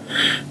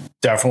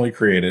 Definitely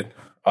created.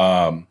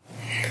 So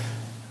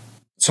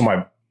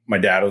my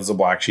dad was the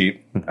black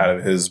sheep out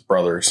of his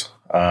brothers.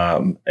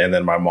 And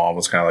then my mom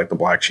was kind of like the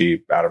black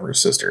sheep out of her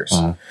sisters.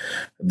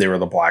 They were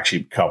the black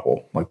sheep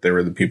couple. Like, they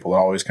were the people that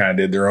always kind of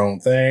did their own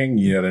thing.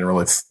 They didn't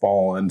really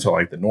fall into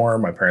like the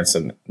norm. My parents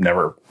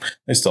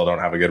they still don't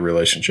have a good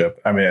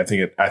relationship. I mean, I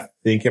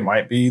think it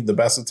might be the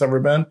best it's ever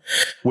been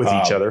with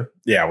each other.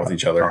 Yeah, with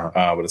each other.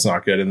 But it's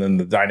not good. And then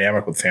the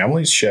dynamic with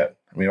families, shit.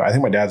 I mean, I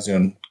think my dad's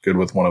doing good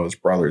with one of his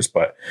brothers,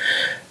 but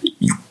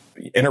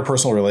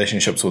interpersonal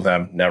relationships with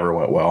them never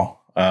went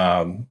well.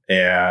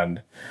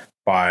 And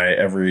by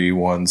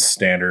everyone's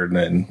standard,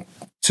 and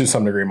to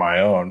some degree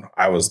my own,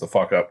 I was the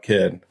fuck up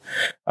kid.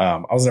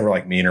 I was never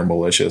like mean or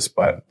malicious,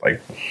 but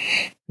like,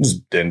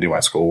 just didn't do my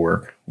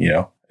schoolwork.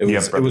 It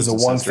was the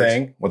one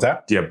thing. What's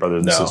that? Do you have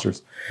brothers and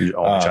sisters?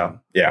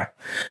 Yeah.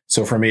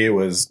 So for me, it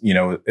was,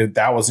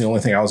 that was the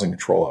only thing I was in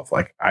control of.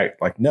 Like,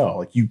 no,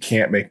 like, you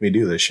can't make me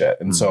do this shit.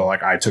 And so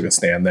like, I took a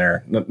stand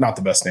there, not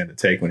the best stand to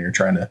take when you're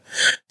trying to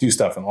do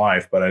stuff in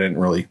life, but I didn't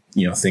really,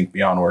 think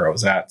beyond where I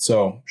was at.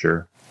 So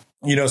sure.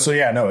 So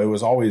yeah, no, it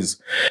was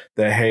always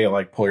the, hey,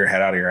 like, pull your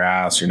head out of your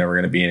ass, you're never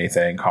going to be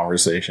anything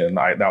conversation.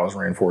 That was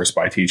reinforced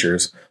by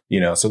teachers,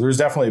 so there's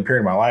definitely a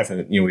period in my life.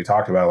 And, we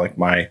talked about like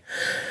my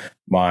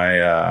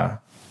I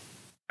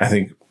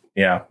think,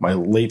 my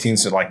late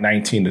teens to like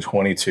 19 to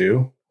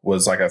 22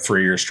 was like a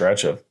 3-year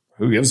stretch of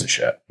who gives a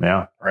shit.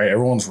 Yeah. Right.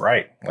 Everyone's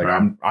right. Like,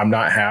 right. I'm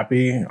not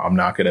happy. I'm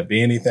not going to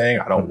be anything.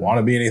 I don't want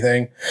to be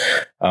anything.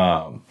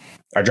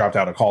 I dropped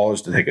out of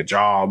college to take a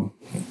job.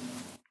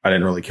 I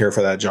didn't really care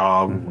for that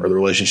job or the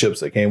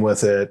relationships that came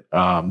with it.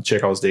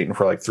 Chick I was dating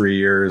for like 3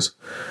 years.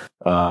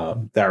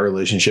 That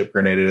relationship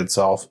grenaded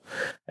itself,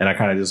 and I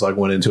kind of just like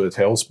went into a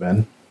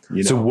tailspin.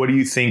 So what do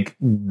you think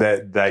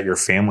that your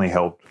family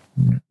helped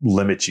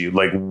limit you?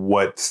 Like,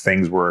 what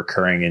things were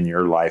occurring in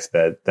your life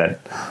that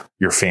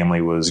your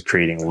family was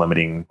creating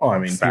limiting? Oh, I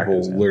mean,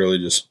 people literally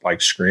just like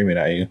screaming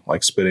at you,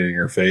 like spitting in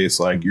your face,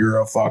 like, you're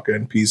a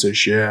fucking piece of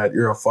shit.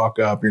 You're a fuck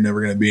up. You're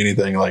never going to be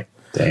anything. Like,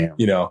 damn,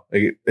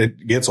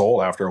 it gets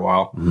old after a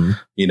while,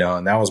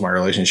 and that was my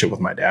relationship with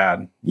my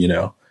dad,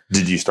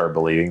 Did you start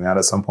believing that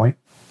at some point?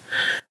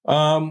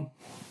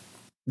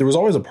 There was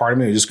always a part of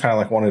me who just kind of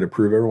like wanted to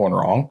prove everyone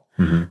wrong.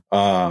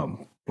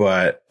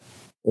 But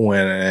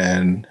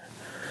when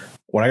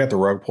I got the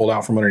rug pulled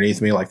out from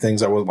underneath me, like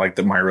things that was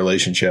like my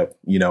relationship,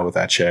 with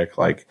that chick,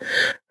 like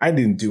I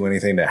didn't do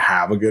anything to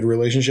have a good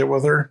relationship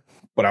with her,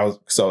 but I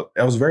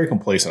was very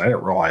complacent. I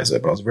didn't realize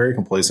it, but I was very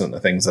complacent in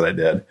the things that I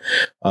did.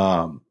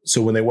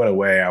 So when they went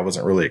away, I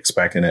wasn't really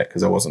expecting it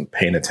because I wasn't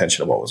paying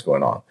attention to what was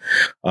going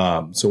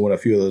on. So when a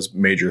few of those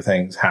major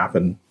things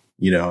happened,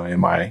 in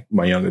my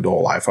young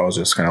adult life, I was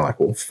just kind of like,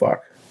 well,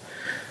 fuck.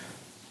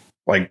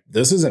 Like,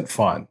 this isn't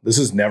fun. This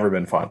has never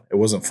been fun. It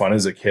wasn't fun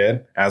as a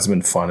kid. Hasn't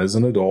been fun as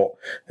an adult.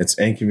 It's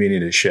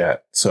inconvenient as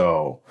shit.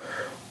 So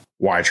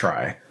why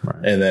try?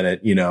 Right. And then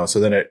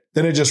then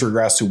it just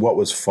regressed to what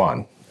was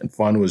fun. And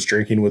fun was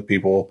drinking with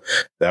people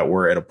that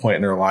were at a point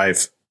in their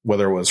life,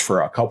 whether it was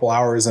for a couple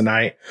hours a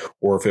night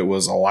or if it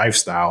was a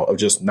lifestyle of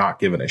just not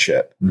giving a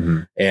shit.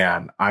 Mm-hmm.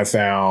 And I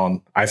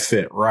found I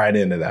fit right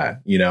into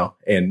that,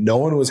 and no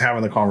one was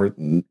having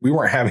we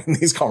weren't having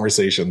these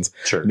conversations.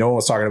 Sure. No one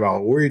was talking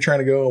about where you're trying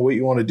to go, what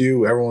you want to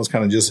do. Everyone was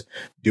kind of just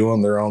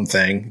doing their own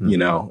thing,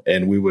 Mm-hmm.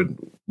 and we would,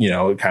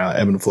 kind of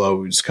ebb and flow.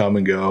 We just come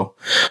and go,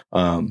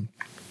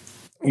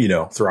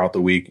 throughout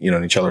the week,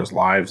 in each other's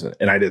lives.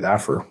 And I did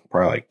that for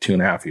probably like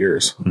 2.5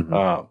 years. Mm-hmm.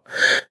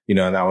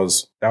 And that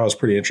was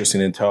pretty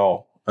interesting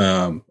until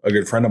a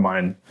good friend of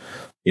mine,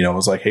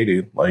 was like, hey,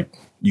 dude, like,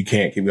 you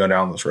can't keep going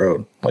down this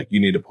road. Like, you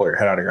need to pull your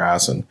head out of your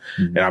ass, and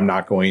I'm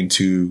not going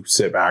to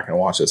sit back and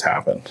watch this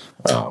happen.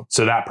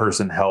 So that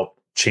person helped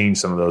change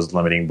some of those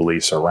limiting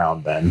beliefs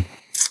around then.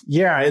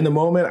 Yeah, in the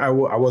moment, I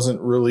wasn't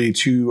really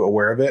too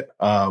aware of it,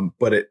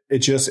 but it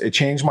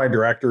changed my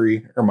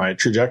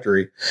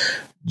trajectory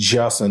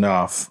just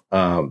enough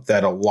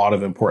that a lot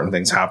of important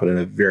things happened in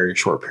a very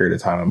short period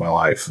of time in my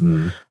life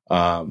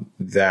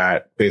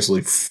that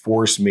basically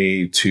forced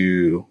me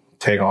to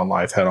take on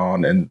life head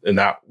on. And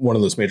that one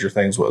of those major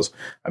things was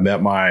I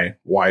met my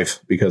wife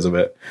because of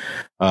it,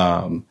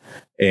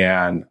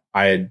 and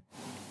I had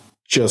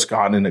just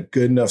gotten in a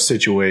good enough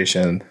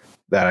situation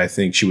that I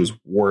think she was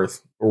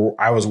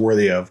I was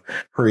worthy of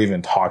her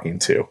even talking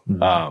to.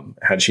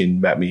 Had she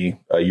met me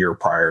a year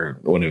prior,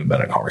 it wouldn't have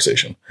been a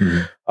conversation.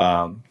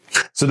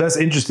 So that's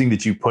interesting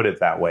that you put it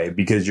that way,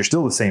 because you're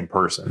still the same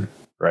person,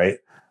 right?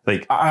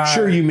 Like,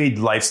 sure, you made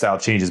lifestyle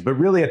changes, but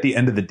really at the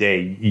end of the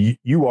day,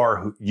 you are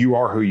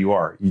who you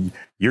are.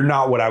 You're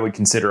not what I would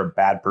consider a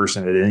bad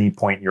person at any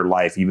point in your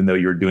life, even though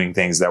you're doing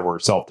things that were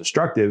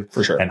self-destructive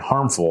For sure. and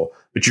harmful,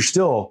 but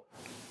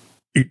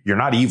you're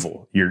not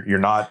evil. You're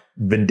not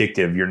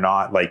vindictive. You're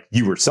not like,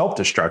 you were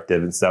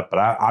self-destructive and stuff. But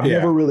I've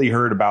never really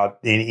heard about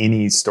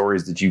any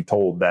stories that you've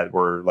told that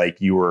were like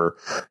you were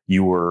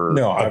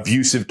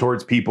abusive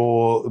towards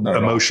people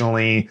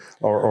emotionally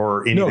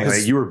or anything.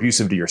 Like, you were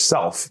abusive to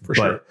yourself. For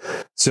sure.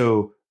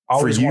 So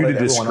for you to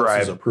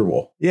describe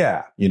approval,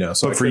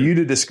 but for you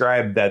to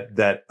describe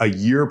that a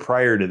year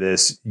prior to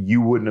this,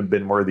 you wouldn't have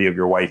been worthy of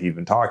your wife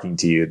even talking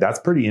to you. That's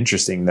pretty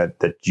interesting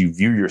that you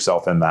view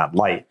yourself in that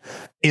light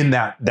in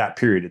that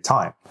period of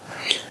time.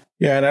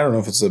 Yeah. And I don't know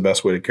if it's the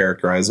best way to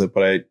characterize it,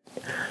 but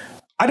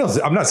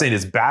I'm not saying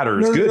it's bad or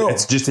it's good. No.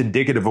 It's just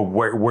indicative of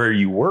where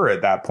you were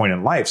at that point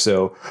in life.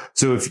 So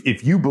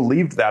if you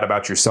believed that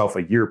about yourself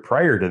a year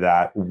prior to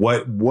that,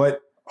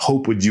 what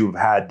hope would you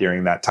have had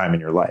during that time in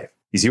your life?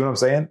 You see what I'm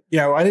saying?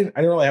 Yeah, well, I didn't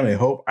really have any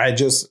hope.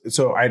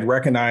 I'd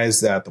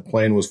recognized that the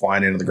plane was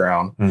flying into the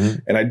ground,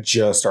 and I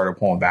just started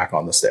pulling back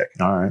on the stick.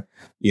 All right.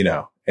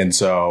 And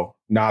so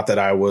not that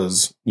I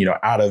was,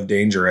 out of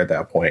danger at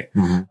that point,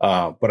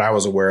 but I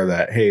was aware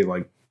that, hey,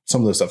 like,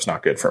 some of this stuff's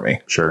not good for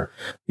me. Sure.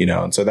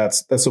 And so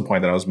that's the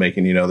point that I was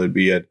making. There'd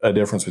be a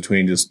difference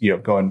between just,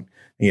 going and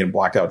getting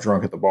blacked out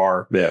drunk at the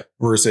bar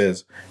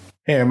versus,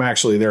 hey, I'm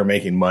actually there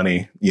making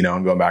money,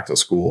 and going back to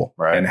school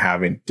and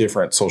having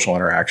different social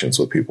interactions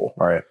with people.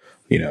 Right.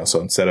 So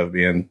instead of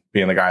being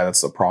the guy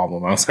that's the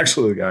problem, I was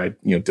actually the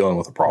guy, dealing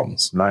with the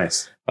problems.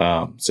 Nice.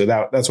 So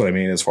that's what I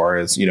mean, as far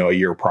as, a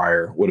year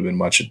prior would have been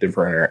much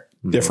different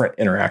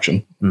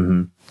interaction.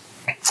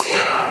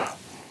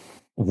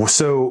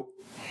 So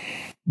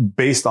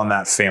based on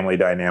that family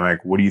dynamic,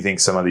 what do you think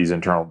some of these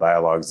internal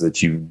dialogues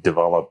that you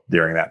developed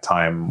during that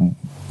time,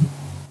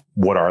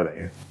 what are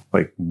they?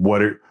 Like,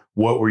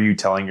 what were you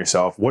telling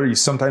yourself? What are you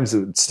sometimes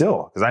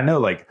still? Because I know,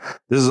 like,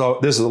 this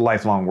is a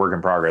lifelong work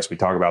in progress. We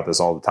talk about this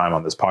all the time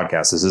on this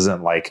podcast. This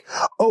isn't like,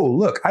 oh,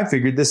 look, I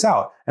figured this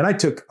out, and I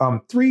took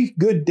 3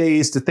 good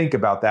days to think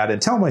about that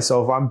and tell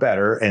myself I'm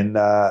better, and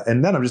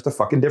then I'm just a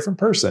fucking different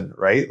person,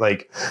 right?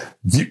 Like,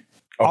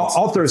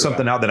 I'll throw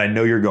something out that I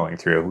know you're going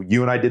through.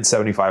 You and I did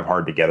 75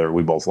 hard together.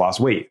 We both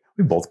lost weight.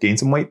 We both gained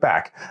some weight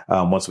back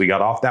once we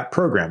got off that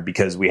program,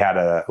 because we had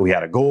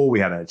a goal, we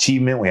had an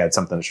achievement, we had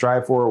something to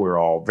strive for. We were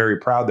all very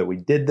proud that we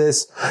did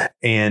this,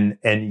 and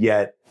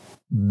yet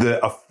the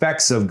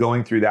effects of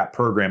going through that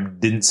program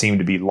didn't seem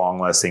to be long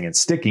lasting and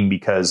sticking,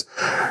 because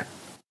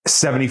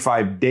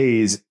 75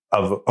 days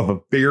of a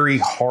very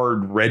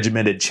hard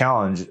regimented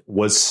challenge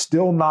was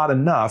still not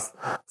enough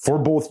for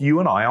both you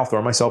and I. I'll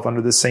throw myself under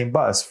the same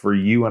bus, for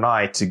you and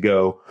I to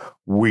go,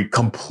 we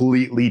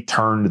completely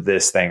turned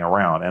this thing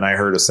around. And I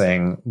heard a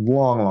saying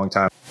long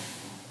time.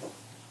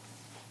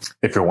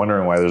 If you're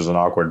wondering why there's an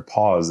awkward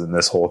pause in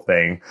this whole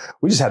thing,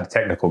 we just had a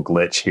technical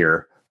glitch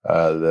here.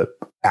 The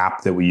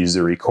app that we use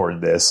to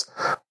record this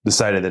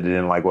decided that it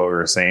didn't like what we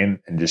were saying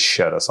and just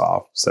shut us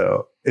off.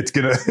 So it's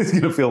gonna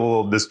feel a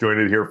little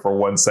disjointed here for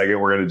 1 second.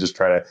 We're gonna just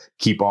try to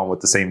keep on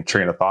with the same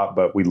train of thought,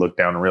 but we looked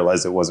down and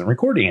realized it wasn't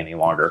recording any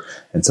longer,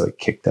 and so it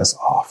kicked us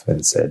off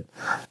and said,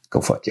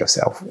 "Go fuck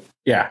yourself."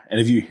 Yeah, and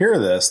if you hear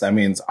this, that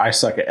means I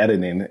suck at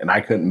editing and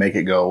I couldn't make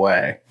it go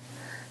away.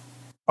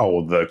 Oh,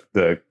 I'm going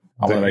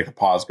to make the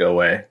pause go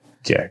away.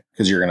 Okay.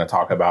 Because you're going to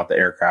talk about the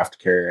aircraft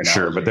carrier analogy.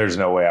 Sure, but there's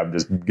no way I'm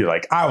just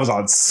like, I was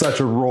on such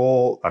a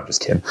roll. I'm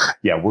just kidding.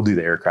 Yeah, we'll do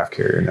the aircraft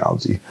carrier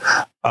analogy.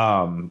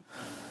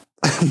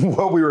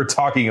 What we were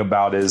talking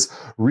about is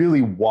really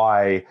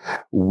why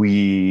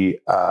we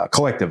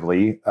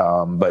collectively,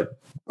 but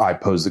I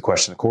posed the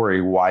question to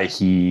Corey, why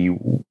he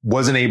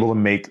wasn't able to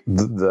make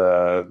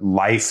the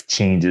life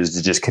changes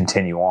to just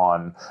continue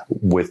on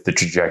with the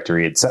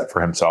trajectory he'd set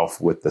for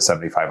himself with the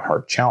 75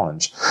 hard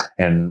challenge.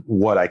 And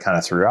what I kind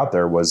of threw out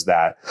there was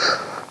that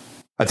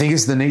I think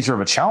it's the nature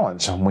of a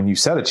challenge. When you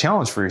set a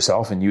challenge for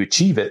yourself and you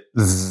achieve it,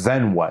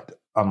 then what?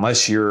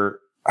 Unless you're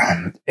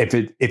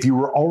if you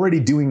were already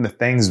doing the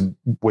things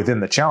within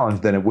the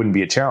challenge, then it wouldn't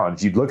be a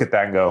challenge. You'd look at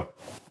that and go,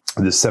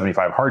 this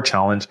 75 hard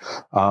challenge,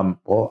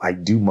 well, I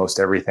do most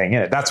everything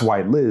in it. That's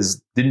why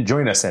Liz didn't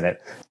join us in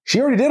it. She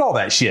already did all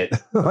that shit.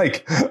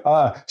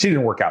 She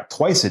didn't work out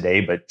twice a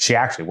day, but she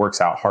actually works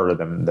out harder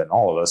than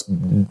all of us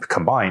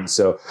combined.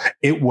 So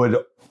it would,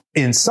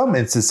 in some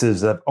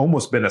instances, have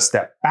almost been a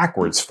step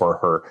backwards for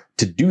her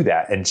to do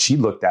that. And she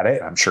looked at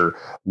it. I'm sure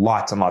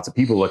lots and lots of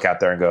people look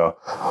out there and go,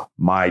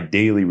 my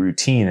daily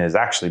routine is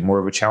actually more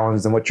of a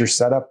challenge than what you're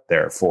set up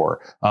there for.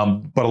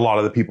 But a lot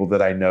of the people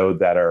that I know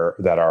that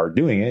are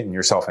doing it, and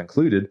yourself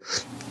included,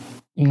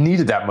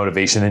 needed that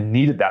motivation and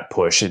needed that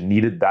push and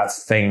needed that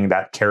thing,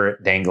 that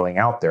carrot dangling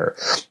out there.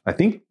 I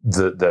think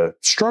the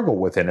struggle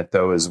within it,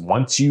 though, is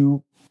once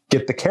you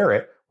get the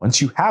carrot, once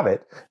you have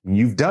it, and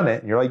you've done it,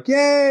 and you're like,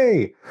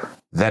 yay,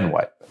 then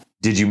what?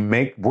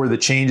 Were the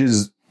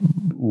changes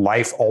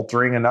life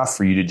altering enough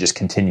for you to just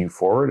continue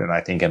forward? And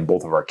I think in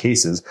both of our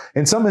cases,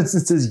 in some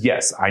instances,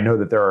 yes, I know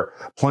that there are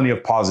plenty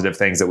of positive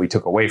things that we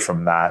took away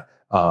from that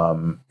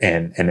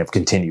and have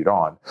continued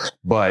on.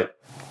 But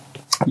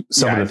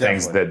some of the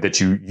things that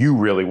you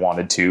really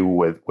wanted to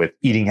with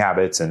eating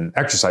habits and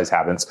exercise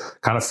habits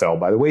kind of fell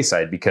by the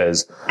wayside,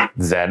 because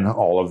then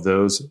all of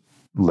those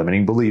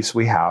limiting beliefs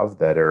we have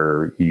that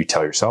are, you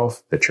tell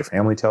yourself, that your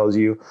family tells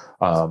you.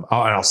 And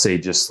I'll say,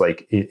 just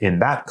like in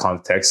that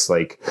context,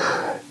 like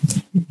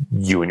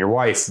you and your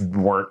wife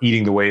weren't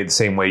eating the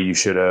same way you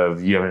should have,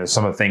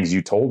 some of the things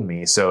you told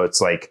me. So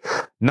it's like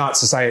not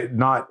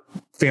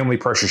family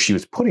pressure she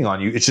was putting on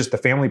you. It's just the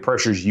family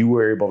pressures you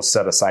were able to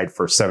set aside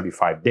for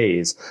 75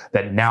 days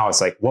that now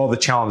it's like, well, the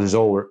challenge is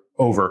over.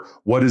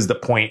 What is the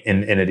point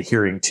in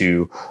adhering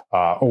to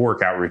a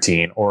workout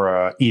routine or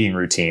a eating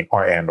routine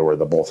or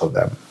the both of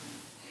them?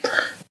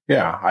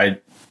 Yeah, I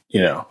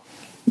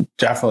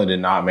definitely did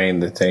not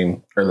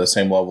maintain the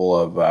same level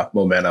of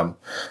momentum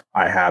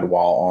I had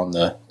while on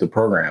the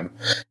program.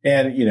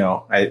 And,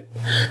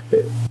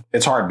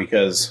 it's hard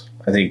because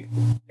I think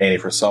Andy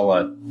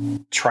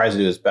Frisella tries to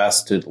do his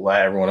best to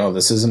let everyone know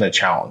this isn't a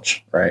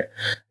challenge, right?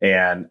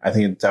 And I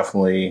think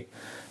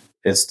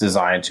it's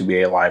designed to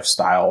be a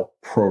lifestyle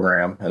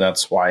program, and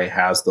that's why it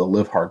has the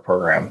Live Hard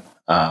program.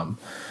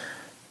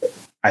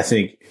 I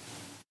think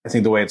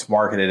the way it's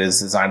marketed is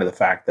designed to the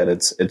fact that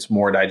it's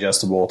more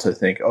digestible to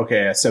think,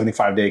 okay, a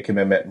 75-day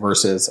commitment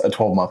versus a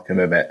 12-month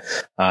commitment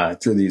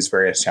through these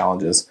various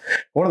challenges.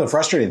 One of the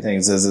frustrating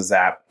things is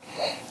that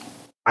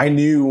I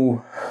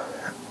knew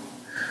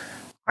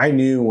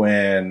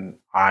when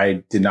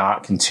I did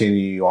not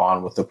continue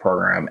on with the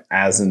program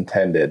as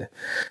intended,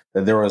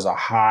 that there was a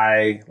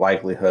high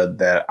likelihood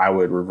that I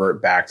would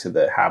revert back to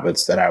the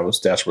habits that I was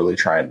desperately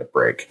trying to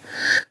break.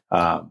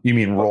 You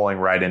mean rolling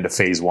right into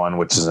phase 1,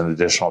 which is an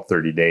additional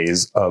 30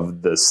 days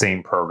of the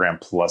same program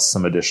plus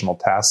some additional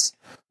tasks?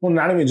 Well,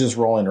 not even just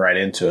rolling right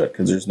into it,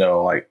 because there's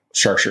no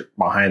structure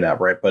behind that,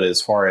 right? But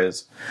as far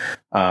as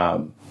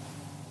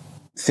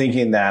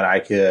thinking that I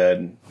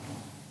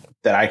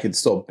could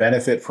still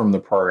benefit from the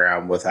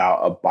program without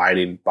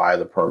abiding by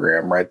the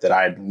program, right? That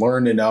I'd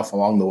learned enough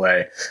along the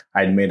way.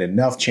 I'd made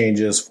enough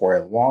changes for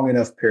a long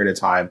enough period of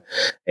time.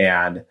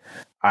 And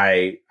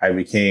I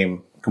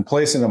became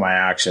complacent in my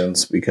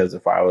actions, because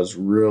if I was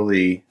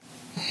really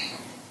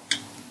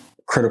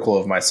critical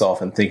of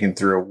myself and thinking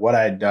through what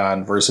I'd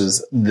done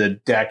versus the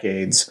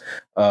decades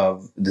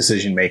of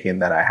decision making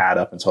that I had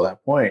up until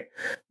that point,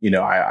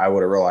 I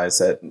would have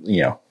realized that,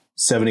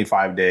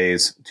 75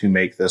 days to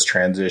make this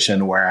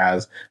transition,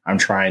 whereas I'm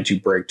trying to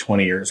break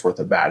 20 years worth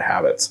of bad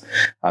habits.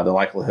 The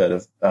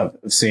likelihood of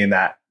seeing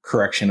that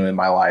correction in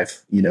my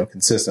life,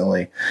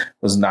 consistently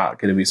was not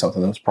going to be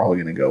something that was probably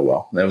going to go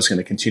well. That was going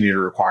to continue to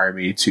require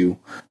me to,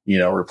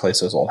 replace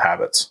those old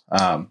habits.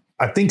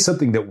 I think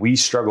something that we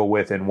struggle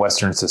with in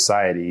Western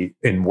society,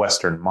 in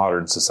Western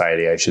modern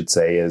society, I should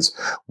say, is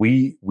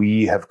we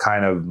have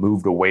kind of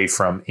moved away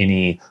from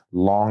any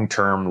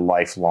long-term,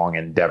 lifelong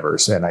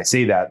endeavors. And I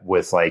say that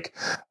with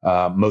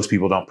most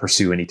people don't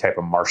pursue any type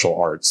of martial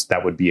arts.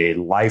 That would be a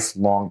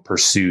lifelong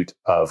pursuit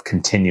of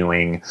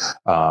continuing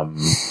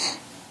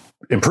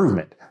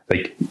improvement.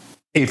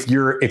 if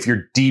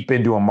you're deep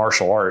into a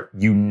martial art,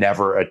 you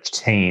never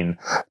attain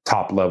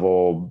top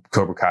level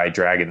Cobra Kai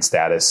dragon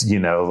status,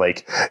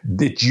 like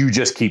that you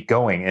just keep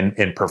going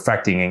and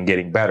perfecting and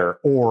getting better.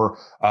 Or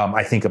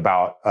I think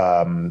about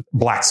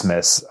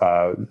blacksmiths.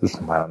 I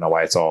don't know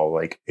why it's all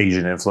like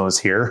Asian influence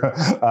here,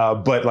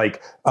 but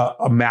like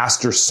a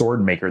master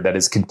sword maker that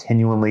is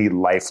continually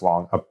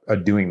lifelong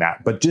doing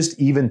that. But just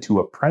even to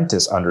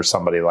apprentice under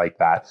somebody like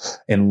that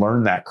and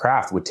learn that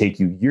craft would take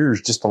you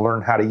years just to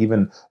learn how to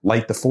even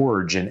light the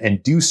forge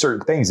and do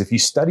certain things. If you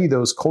study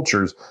those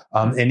cultures,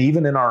 and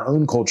even in our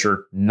own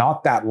culture,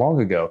 not that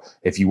long ago,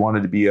 if you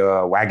wanted to be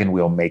a wagon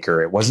wheel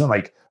maker, it wasn't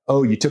like,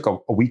 oh, you took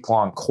a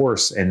week-long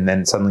course and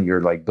then suddenly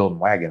you're like building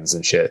wagons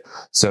and shit.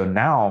 So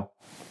now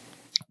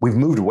we've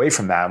moved away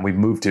from that, and we've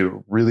moved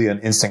to really an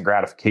instant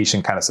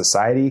gratification kind of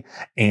society,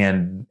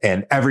 and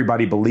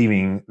everybody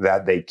believing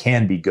that they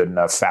can be good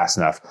enough, fast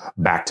enough.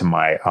 Back to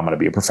I'm going to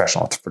be a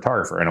professional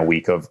photographer in a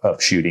week of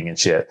shooting and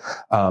shit.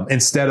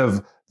 Instead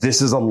of, this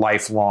is a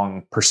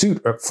lifelong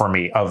pursuit for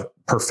me of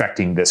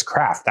perfecting this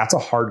craft. That's a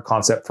hard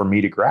concept for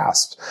me to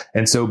grasp.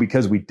 And so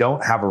because we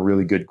don't have a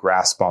really good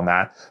grasp on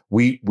that,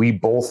 we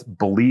both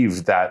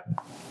believe that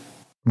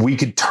we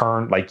could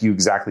turn, like you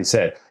exactly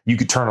said, you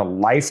could turn a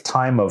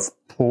lifetime of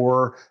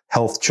poor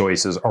health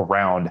choices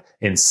around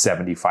in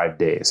 75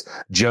 days.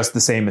 Just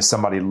the same as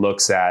somebody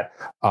looks at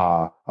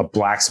a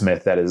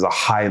blacksmith that is a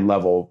high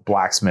level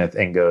blacksmith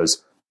and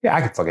goes, yeah,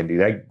 I could fucking do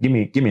that. Give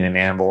me an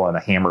anvil and a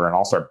hammer, and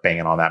I'll start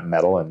banging on that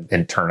metal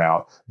and turn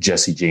out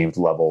Jesse James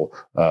level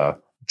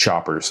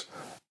choppers.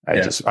 I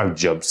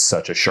jumped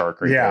such a shark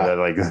right there. That,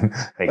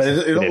 like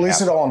at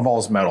least it all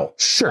involves metal.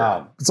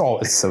 Sure,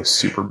 it's so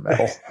super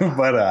metal.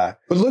 but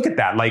look at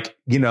that. Like,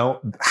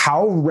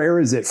 how rare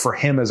is it for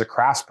him as a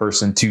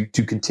craftsperson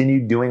to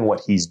continue doing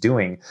what he's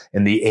doing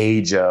in the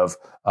age of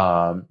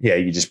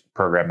you just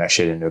program that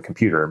shit into a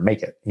computer and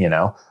make it,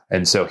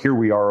 And so here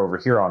we are over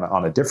here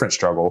on a different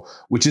struggle,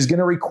 which is going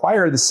to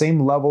require the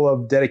same level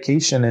of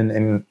dedication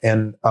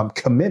and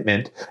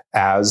commitment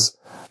as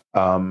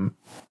a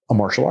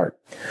martial art.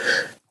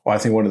 Well, I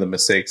think one of the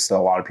mistakes that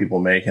a lot of people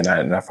make, and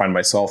I find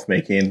myself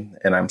making,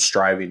 and I'm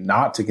striving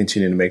not to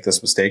continue to make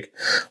this mistake,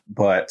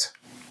 but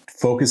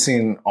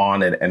focusing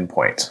on an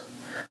endpoint,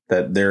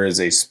 that there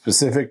is a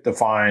specific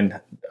defined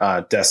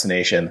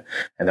destination,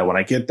 and that when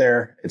I get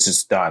there, it's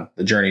just done.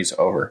 The journey's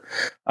over.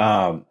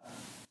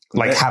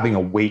 Like having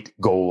a weight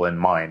goal in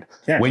mind.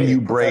 Yeah, when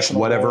you break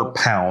whatever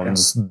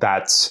pounds,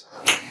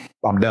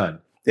 I'm done.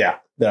 Yeah,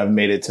 that I've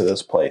made it to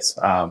this place.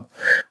 I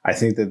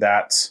think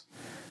that's,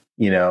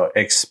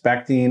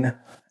 expecting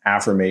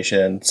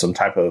affirmation, some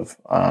type of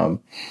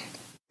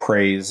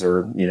praise,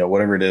 or,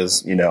 whatever it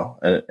is,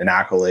 an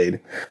accolade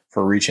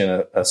for reaching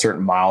a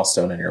certain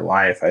milestone in your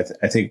life.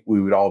 I think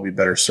we would all be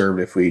better served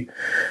if we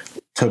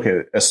took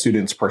a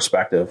student's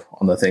perspective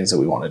on the things that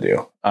we want to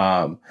do.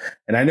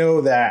 And I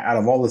know that out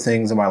of all the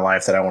things in my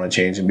life that I want to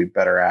change and be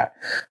better at,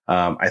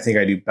 I think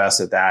I do best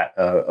at that,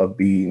 of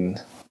being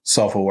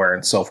self-aware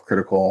and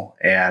self-critical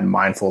and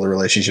mindful of the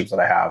relationships that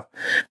I have.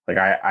 Like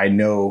I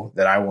know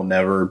that I will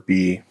never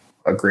be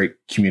a great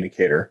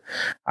communicator.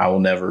 I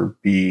will never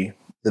be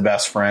the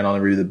best friend. I'll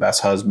never be the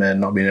best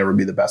husband. I'll never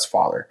be the best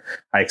father.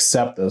 I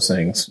accept those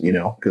things,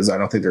 because I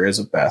don't think there is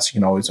a best. You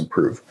can always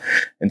improve.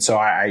 And so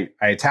I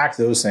attack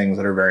those things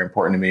that are very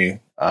important to me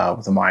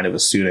with the mind of a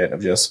student,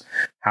 of just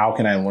how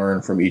can I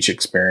learn from each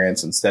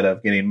experience instead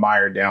of getting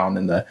mired down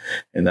in the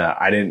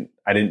I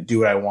didn't do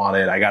what I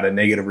wanted. I got a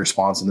negative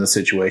response in this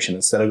situation,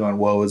 instead of going,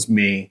 woe is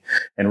me,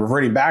 and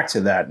reverting back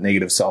to that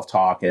negative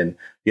self-talk and,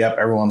 yep,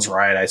 everyone's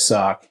right, I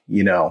suck,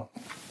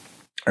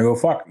 I go,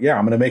 fuck, yeah,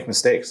 I'm going to make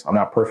mistakes. I'm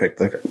not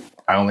perfect. Like,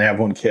 I only have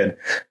one kid.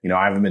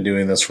 I haven't been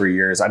doing this for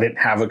years. I didn't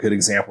have a good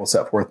example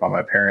set forth by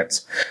my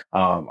parents.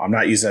 I'm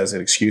not using that as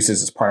an excuse.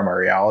 It's part of my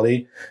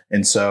reality.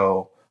 And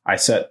so I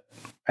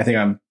think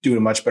I'm doing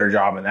a much better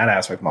job in that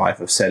aspect of my life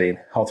of setting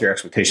healthier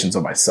expectations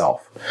of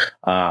myself.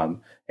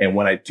 And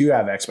when I do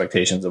have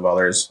expectations of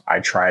others,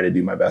 I try to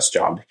do my best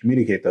job to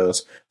communicate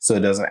those so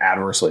it doesn't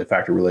adversely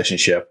affect a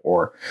relationship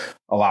or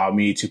allow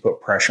me to put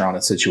pressure on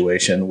a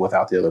situation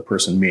without the other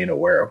person being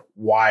aware of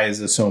why is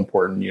this so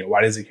important?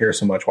 Why does he care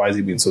so much? Why is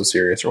he being so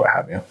serious, or what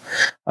have you?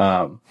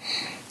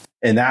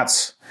 And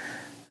that's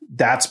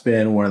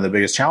been one of the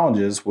biggest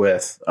challenges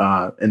with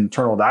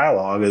internal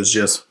dialogue, is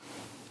just,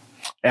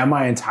 am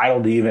I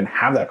entitled to even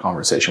have that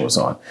conversation with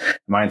someone?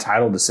 Am I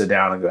entitled to sit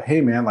down and go, hey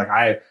man, like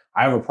I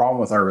have a problem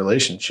with our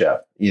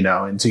relationship,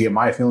 and to get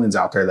my feelings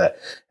out there, that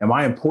am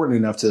I important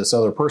enough to this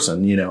other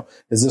person?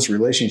 Is this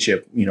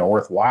relationship,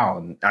 worthwhile?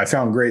 And I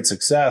found great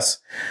success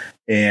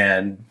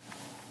in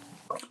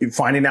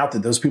finding out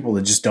that those people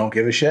that just don't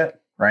give a shit,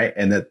 right?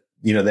 And that,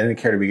 they didn't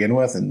care to begin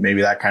with. And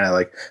maybe that kind of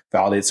like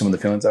validates some of the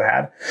feelings I've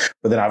had.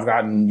 But then I've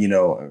gotten,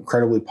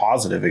 incredibly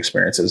positive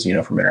experiences,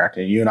 from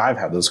interacting. You and I've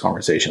had those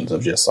conversations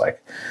of just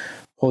like,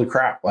 holy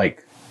crap,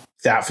 like,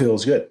 that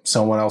feels good.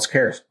 Someone else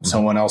cares.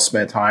 Someone else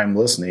spent time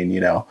listening,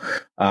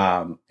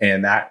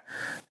 and that,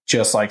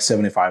 just like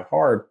 75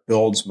 hard,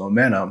 builds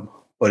momentum.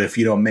 But if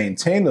you don't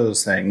maintain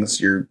those things,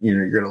 you're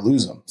going to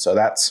lose them. So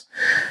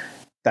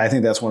I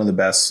think that's one of the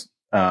best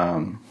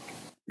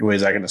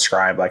ways I can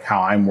describe like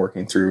how I'm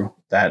working through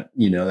that,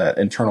 that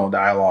internal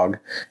dialogue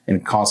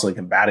and constantly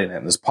combating it.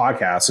 And this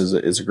podcast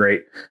is a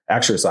great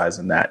exercise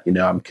in that.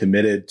 I'm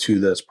committed to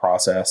this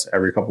process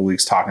every couple of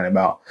weeks, talking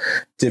about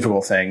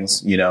difficult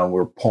things.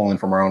 We're pulling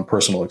from our own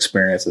personal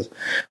experiences.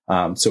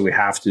 So we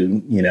have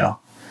to,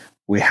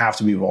 we have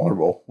to be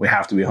vulnerable. We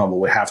have to be humble.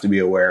 We have to be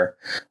aware.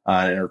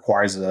 And it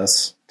requires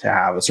us to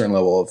have a certain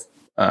level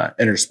of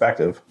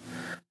introspective,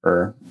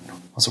 or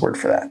what's the word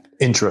for that?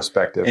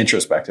 Introspective.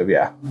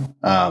 Yeah.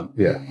 Or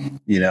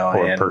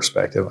and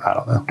perspective. I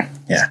don't know.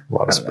 Yeah. A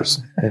lot of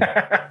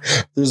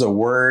There's a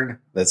word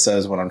that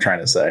says what I'm trying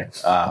to say.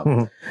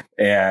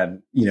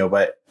 And,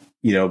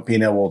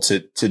 being able to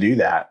do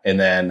that, and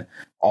then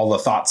all the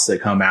thoughts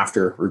that come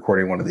after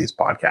recording one of these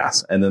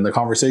podcasts, and then the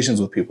conversations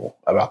with people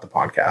about the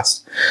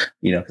podcast,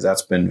 because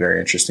that's been very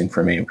interesting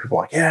for me. People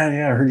are like, yeah,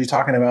 I heard you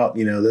talking about,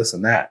 this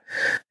and that.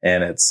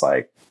 And it's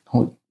like,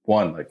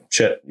 one, like,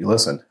 shit, you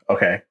listened.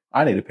 Okay.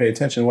 I need to pay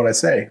attention to what I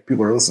say.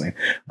 People are listening.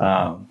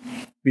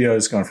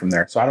 It's going from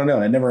there. So I don't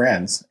know. It never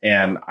ends.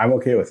 And I'm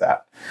okay with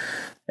that.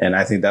 And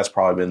I think that's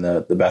probably been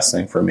the best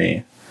thing for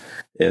me,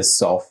 is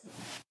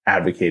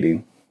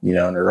self-advocating, in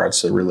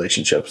regards to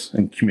relationships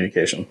and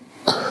communication.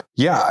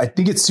 Yeah, I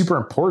think it's super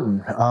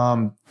important.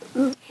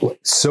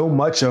 So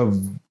much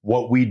of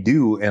what we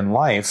do in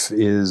life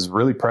is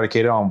really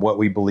predicated on what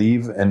we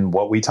believe and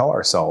what we tell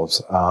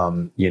ourselves.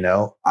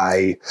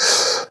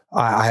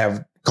 I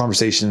have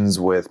conversations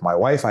with my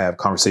wife. I have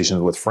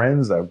conversations with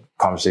friends. I have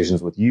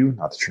conversations with you.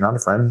 Not that you're not a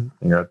friend,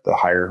 and you're at the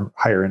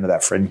higher end of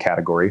that friend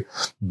category,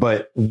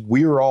 but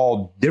we're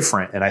all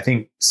different. And I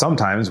think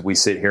sometimes we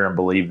sit here and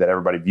believe that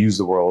everybody views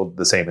the world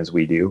the same as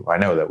we do. I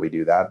know that we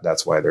do that.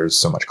 That's why there's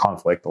so much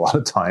conflict a lot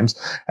of times.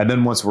 And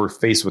then once we're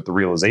faced with the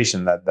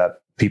realization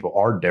that people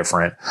are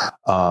different,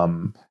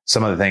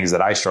 some of the things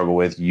that I struggle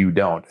with, you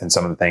don't. And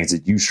some of the things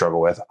that you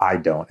struggle with, I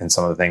don't. And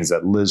some of the things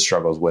that Liz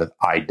struggles with,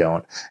 I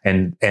don't.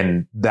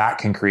 And that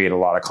can create a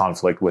lot of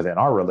conflict within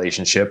our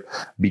relationship,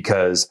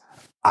 because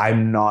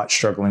I'm not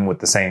struggling with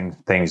the same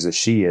things that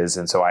she is.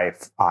 And so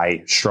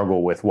I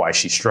struggle with why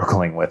she's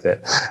struggling with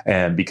it.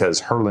 And because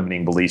her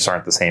limiting beliefs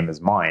aren't the same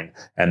as mine.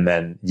 And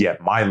then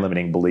yet my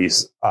limiting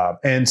beliefs,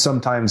 and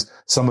sometimes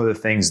some of the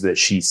things that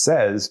she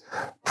says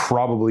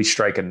probably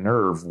strike a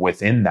nerve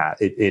within that.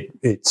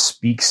 It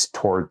speaks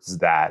towards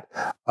that,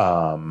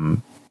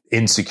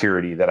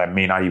 insecurity that I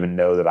may not even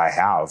know that I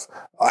have,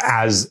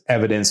 as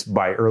evidenced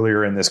by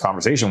earlier in this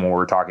conversation when we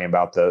were talking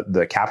about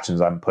the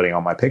captions I'm putting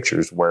on my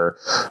pictures, where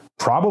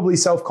probably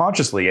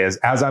self-consciously, as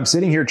I'm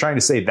sitting here trying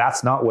to say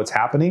that's not what's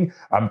happening,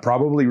 I'm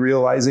probably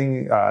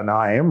realizing,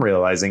 I am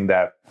realizing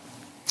that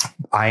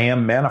I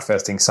am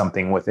manifesting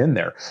something within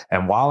there.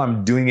 And while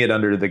I'm doing it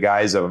under the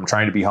guise of I'm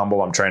trying to be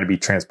humble, I'm trying to be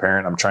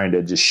transparent, I'm trying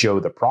to just show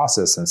the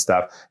process and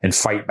stuff and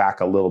fight back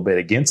a little bit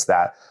against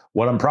that,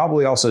 what I'm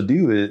probably also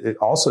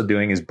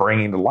doing is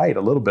bringing to light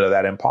a little bit of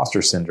that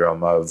imposter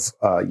syndrome of,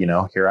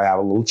 here I have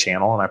a little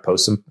channel and I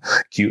post some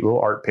cute little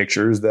art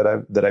pictures that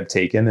I've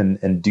taken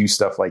and do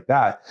stuff like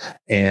that.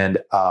 And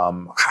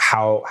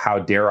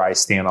how dare I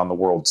stand on the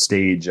world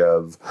stage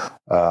of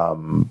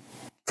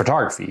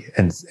photography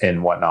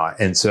and whatnot.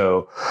 And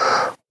so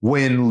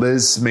when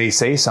Liz may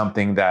say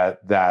something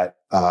that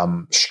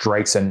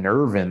strikes a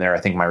nerve in there,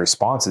 I think my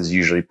response is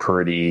usually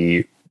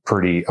pretty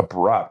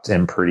abrupt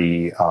and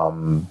pretty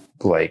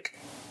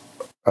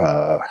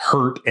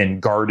hurt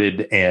and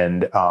guarded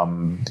and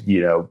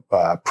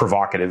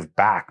provocative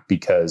back,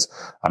 because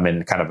I'm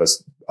in kind of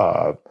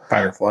a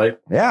fight or flight.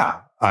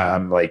 Yeah.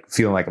 I'm like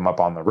feeling like I'm up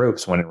on the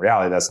ropes, when in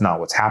reality that's not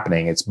what's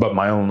happening. But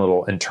my own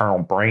little internal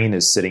brain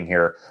is sitting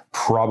here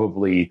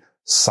probably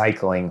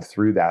cycling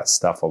through that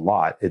stuff a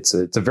lot. It's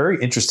a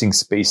very interesting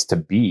space to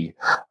be.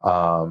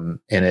 And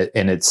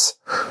it's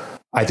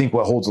I think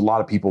what holds a lot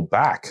of people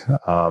back.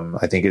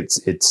 I think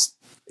it's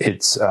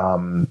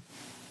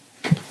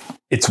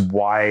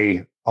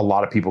why a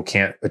lot of people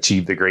can't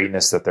achieve the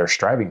greatness that they're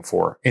striving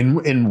for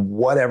in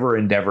whatever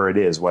endeavor it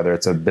is, whether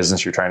it's a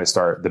business you're trying to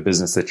start, the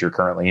business that you're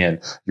currently in,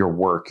 your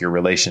work, your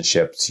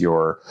relationships,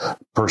 your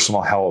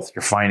personal health,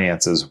 your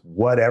finances,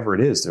 whatever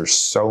it is. There's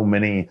so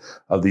many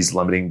of these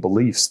limiting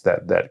beliefs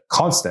that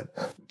constant.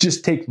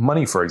 Just take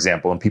money, for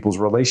example, and people's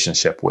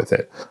relationship with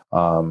it.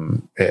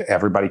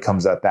 Everybody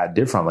comes at that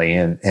differently,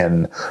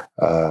 and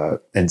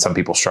some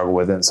people struggle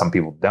with it and some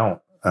people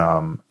don't.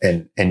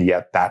 And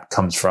yet that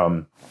comes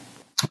from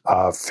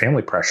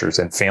family pressures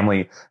and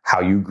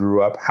how you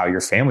grew up, how your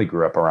family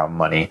grew up around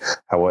money,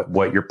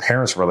 what your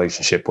parents'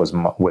 relationship was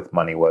with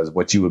money was,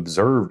 what you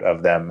observed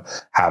of them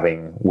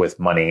having with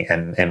money,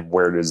 and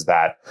where does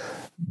that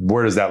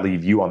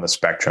leave you on the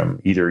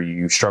spectrum? Either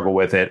you struggle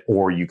with it,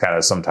 or you kind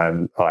of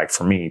sometimes, like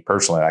for me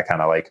personally, I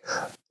kind of like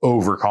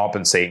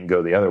overcompensate and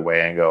go the other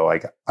way and go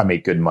like, I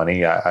make good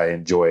money. I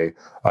enjoy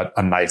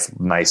a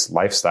nice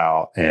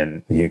lifestyle,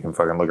 and you can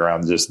fucking look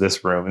around just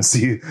this room and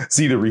see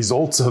the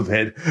results of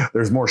it.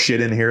 There's more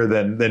shit in here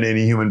than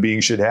any human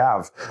being should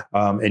have.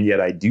 And yet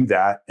I do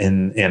that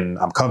and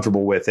I'm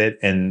comfortable with it.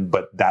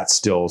 But that's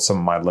still some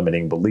of my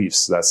limiting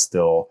beliefs. That's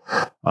still,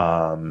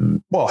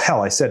 well,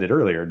 hell, I said it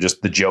earlier,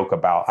 just the joke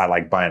about I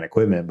like buying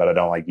equipment, but I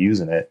don't like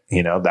using it.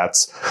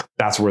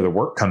 That's where the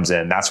work comes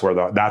in. That's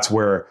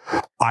where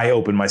I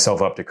open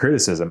myself up to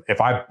criticism. If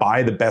I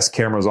buy the best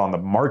cameras on the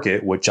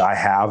market, which I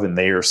have, and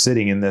they are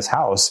sitting in this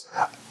house,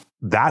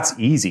 that's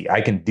easy.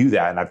 I can do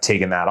that. And I've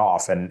taken that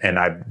off. And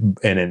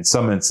in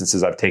some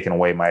instances, I've taken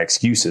away my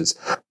excuses,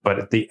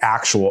 but the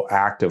actual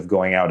act of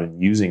going out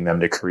and using them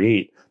to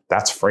create,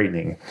 that's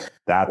frightening.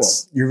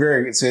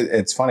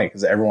 It's funny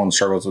because everyone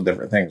struggles with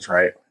different things.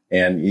 Right.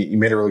 And you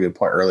made a really good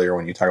point earlier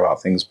when you talk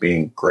about things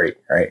being great.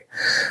 Right.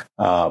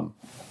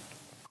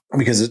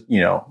 Because,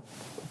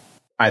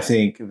 I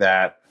think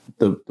that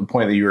the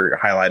point that you were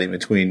highlighting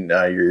between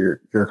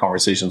your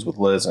conversations with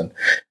Liz and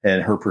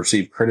her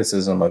perceived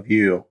criticism of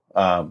you,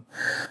 and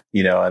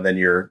then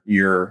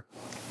your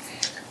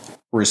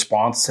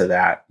response to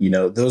that,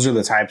 those are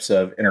the types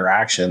of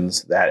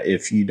interactions that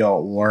if you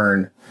don't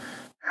learn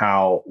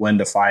when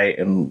to fight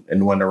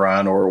and when to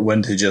run, or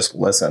when to just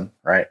listen,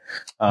 right?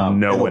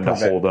 Know when to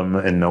hold them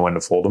and know when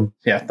to fold them.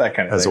 Yeah, that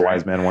kind of as thing. As a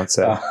wise man once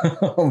said.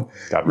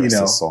 God rest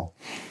his soul.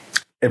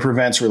 It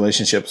prevents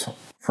relationships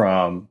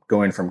from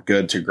going from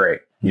good to great,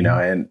 and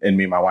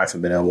me and my wife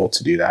have been able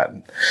to do that.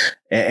 And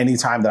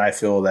anytime that I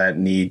feel that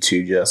need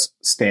to just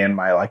stand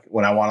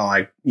when I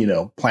want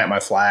to plant my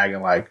flag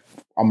and I'm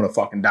going to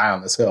fucking die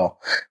on this hill.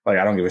 I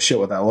don't give a shit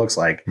what that looks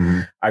like.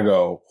 Mm-hmm. I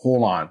go,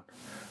 hold on.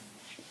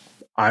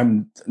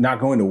 I'm not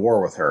going to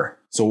war with her.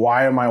 So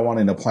why am I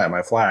wanting to plant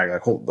my flag?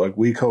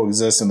 We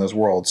coexist in this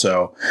world.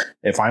 So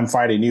if I'm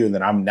fighting you,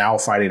 then I'm now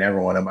fighting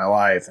everyone in my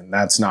life, and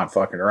that's not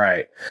fucking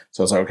right.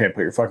 So it's okay,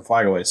 put your fucking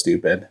flag away,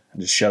 stupid,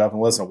 and just shut up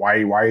and listen.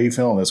 Why are you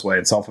feeling this way?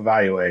 And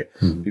self-evaluate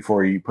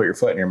before you put your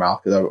foot in your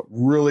mouth. Because I'm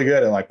really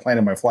good at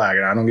planting my flag,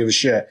 and I don't give a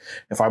shit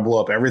if I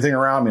blow up everything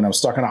around me and I'm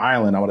stuck on an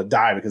island. I'm going to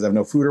die because I have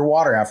no food or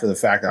water after the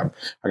fact. I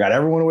got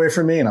everyone away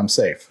from me and I'm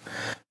safe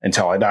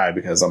until I die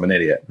because I'm an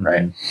idiot,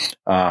 right?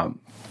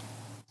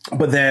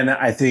 But then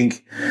I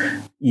think,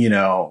 you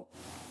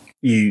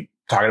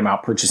talking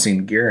about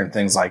purchasing gear and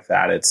things like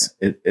that,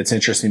 it's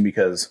interesting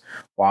because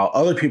while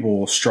other people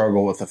will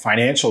struggle with the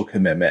financial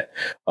commitment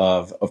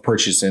of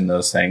purchasing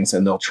those things,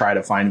 and they'll try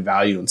to find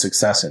value and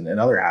success in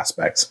other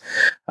aspects,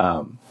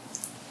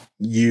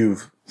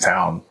 you've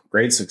found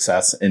great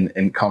success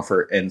and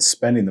comfort in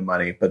spending the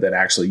money, but then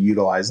actually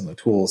utilizing the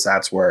tools.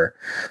 That's where,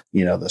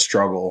 the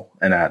struggle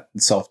and that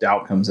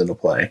self-doubt comes into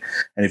play.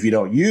 And if you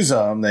don't use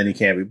them, then you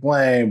can't be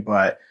blamed.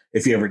 But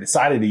if you ever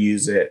decided to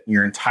use it,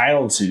 you're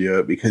entitled to do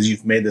it because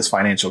you've made this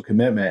financial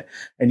commitment,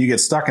 and you get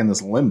stuck in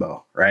this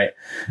limbo. Right.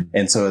 Mm-hmm.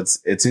 And so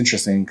it's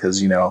interesting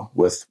because,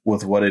 with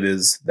what it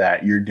is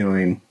that you're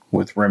doing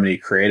with Remedy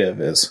Creative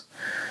is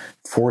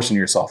forcing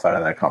yourself out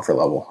of that comfort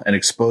level and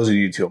exposing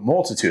you to a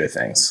multitude of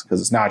things,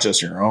 because it's not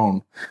just your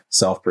own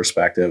self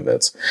perspective.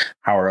 It's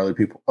how are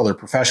other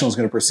professionals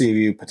going to perceive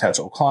you,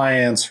 potential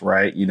clients,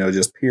 right?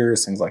 Just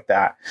peers, things like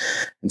that.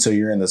 And so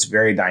you're in this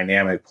very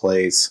dynamic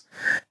place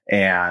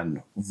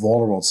and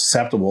vulnerable and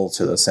susceptible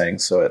to those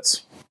things. So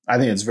I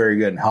think it's very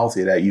good and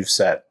healthy that you've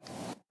set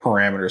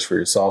parameters for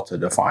yourself to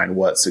define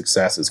what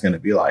success is going to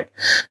be like.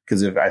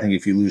 Because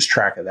if you lose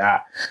track of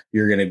that,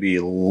 you're going to be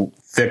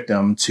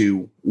victim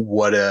to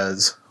what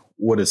does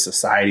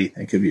society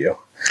think of you.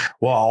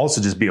 Well, I'll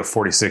also just be a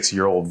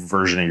 46-year-old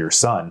version of your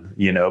son,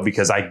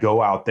 because I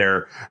go out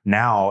there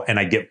now and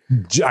I get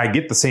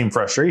the same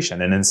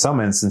frustration. And in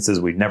some instances,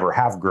 we never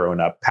have grown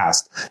up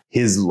past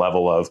his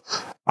level of,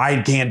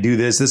 I can't do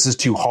this. This is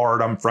too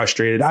hard. I'm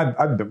frustrated.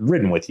 I've been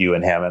ridden with you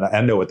and him, and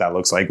I know what that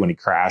looks like when he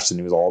crashed and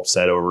he was all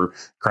upset over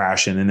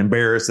crashing and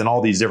embarrassed and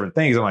all these different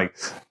things. I'm like,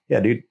 yeah,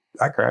 dude,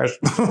 I crashed.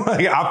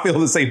 I feel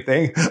the same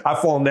thing. I've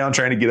fallen down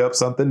trying to get up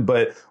something.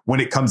 But when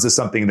it comes to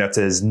something that's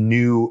as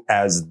new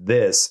as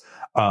this,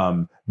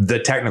 the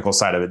technical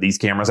side of it, these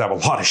cameras have a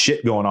lot of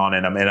shit going on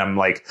in them, and I'm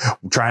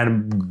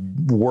trying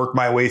to work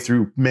my way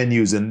through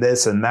menus and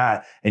this and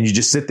that, and you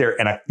just sit there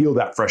and I feel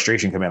that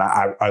frustration come in.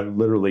 I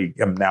literally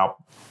am now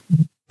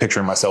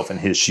picturing myself in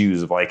his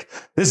shoes of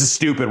this is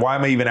stupid. Why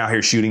am I even out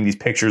here shooting these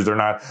pictures?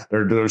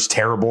 They're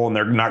terrible, and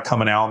they're not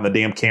coming out, and the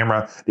damn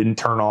camera didn't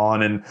turn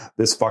on, and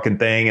this fucking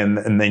thing.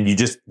 And then you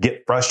just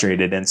get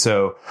frustrated. And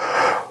so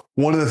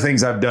one of the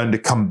things I've done to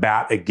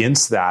combat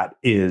against that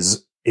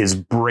is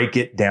break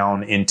it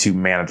down into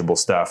manageable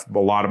stuff. A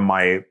lot of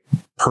my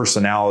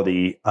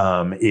personality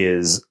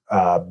is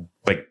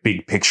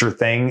big picture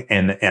thing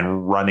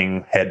and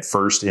running head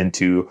first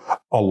into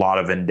a lot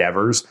of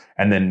endeavors,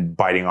 and then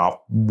biting off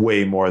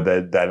way more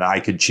than I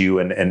could chew,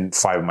 and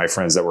 5 of my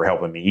friends that were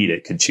helping me eat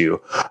it could chew.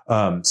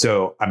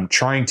 So I'm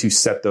trying to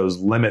set those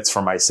limits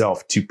for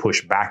myself to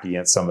push back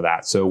against some of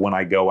that. So when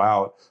I go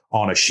out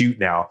on a shoot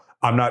now,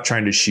 I'm not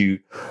trying to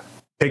shoot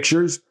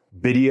pictures,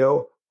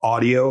 video,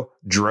 audio,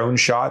 drone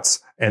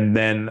shots, and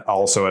then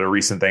also at a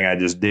recent thing I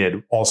just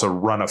did, also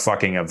run a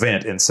fucking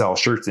event and sell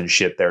shirts and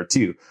shit there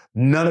too.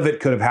 None of it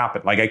could have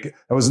happened. Like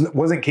I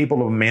wasn't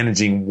capable of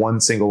managing one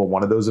single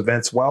one of those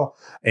events well,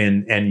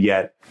 and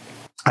yet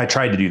I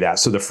tried to do that.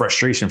 So the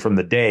frustration from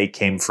the day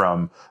came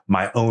from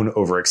my own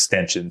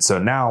overextension. So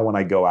now when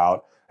I go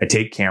out, I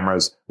take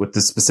cameras with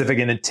the specific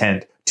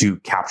intent to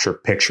capture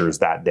pictures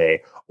that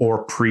day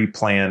or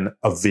pre-plan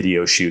a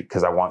video shoot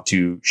because I want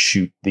to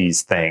shoot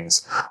these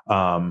things.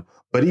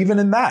 But even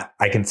in that,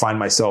 I can find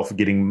myself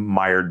getting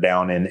mired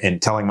down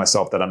and telling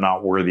myself that I'm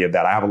not worthy of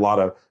that. I have a lot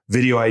of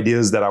video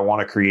ideas that I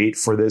want to create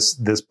for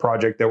this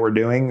project that we're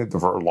doing,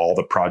 for all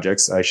the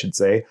projects, I should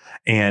say.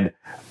 And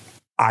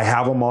I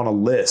have them on a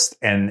list,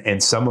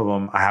 and some of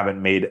them I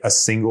haven't made a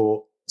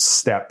single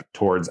step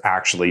towards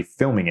actually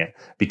filming it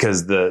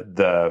because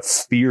the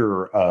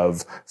fear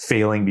of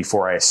failing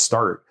before I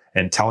start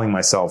and telling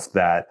myself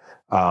that,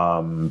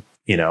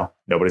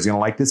 nobody's going to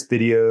like this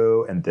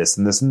video and this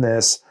and this and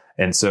this.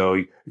 And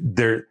so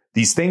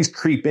these things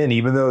creep in,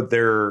 even though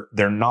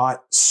they're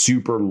not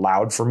super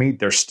loud for me,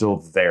 they're still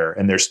there.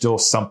 And there's still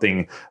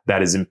something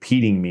that is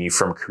impeding me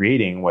from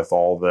creating with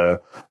all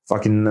the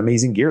fucking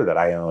amazing gear that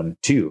I own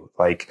too.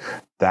 Like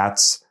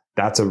that's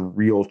a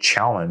real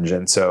challenge.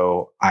 And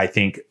so I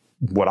think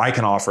what I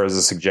can offer as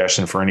a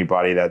suggestion for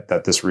anybody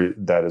that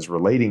is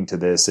relating to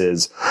this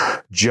is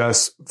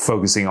just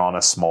focusing on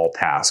a small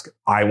task.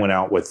 I went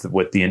out with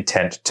the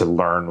intent to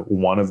learn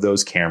one of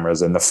those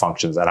cameras and the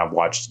functions, and I've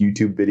watched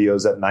YouTube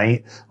videos at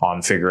night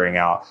on figuring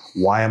out,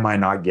 why am I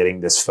not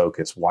getting this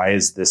focus? Why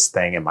is this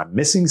thing? Am I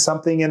missing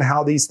something in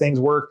how these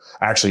things work?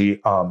 I actually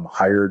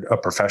hired a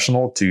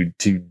professional to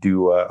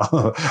do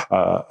a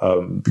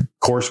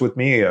course with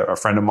me, a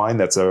friend of mine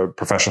that's a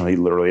professional. He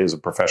literally is a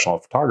professional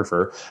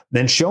photographer.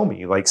 Then show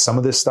me like some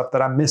of this stuff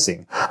that I'm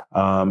missing.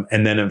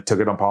 And then I took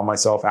it upon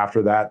myself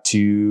after that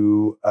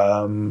to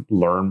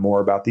learn more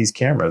about these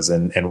cameras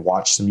and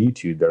watch some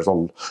YouTube. There's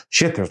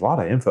a lot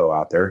of info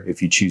out there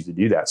if you choose to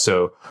do that.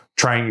 So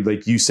trying,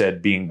 like you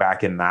said, being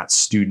back in that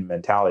student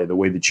mentality, the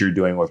way that you're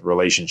doing with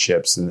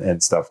relationships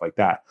and stuff like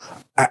that.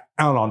 And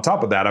on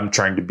top of that, I'm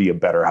trying to be a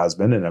better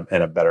husband and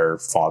a better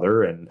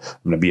father, and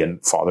I'm going to be a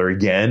father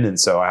again. And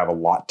so I have a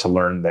lot to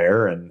learn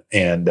there.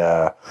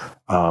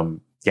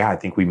 I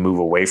think we move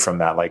away from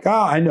that. Like,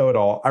 I know it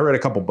all. I read a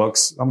couple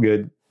books. I'm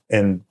good.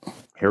 And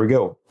here we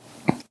go.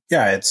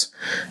 Yeah,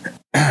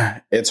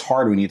 it's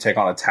hard when you take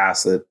on a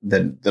task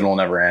that'll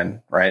never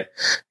end, right?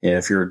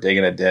 If you're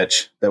digging a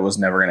ditch that was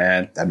never going to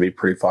end, that'd be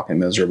pretty fucking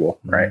miserable,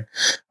 right?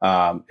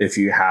 If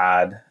you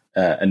had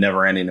a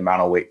never-ending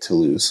amount of weight to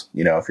lose,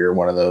 if you're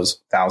one of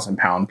those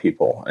 1,000-pound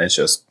people, and it's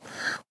just,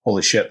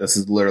 holy shit, this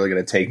is literally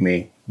going to take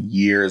me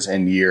years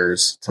and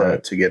years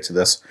to get to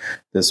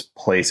this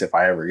place if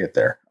I ever get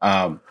there.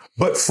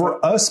 But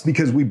for us,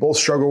 because we both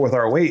struggle with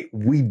our weight,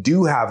 we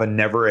do have a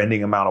never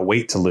ending amount of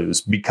weight to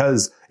lose,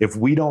 because if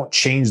we don't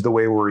change the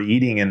way we're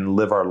eating and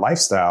live our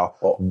lifestyle,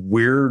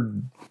 we're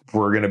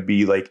going to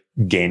be like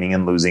gaining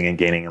and losing and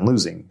gaining and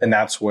losing. And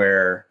that's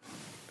where,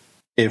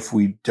 if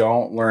we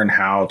don't learn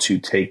how to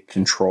take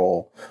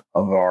control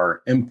of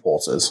our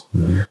impulses,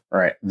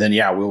 right, then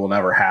we will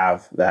never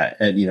have that,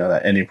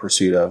 that ending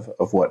pursuit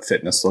of what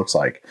fitness looks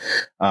like.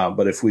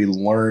 But if we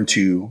learn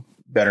to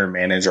better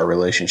manage our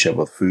relationship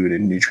with food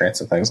and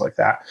nutrients and things like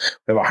that,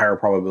 we have a higher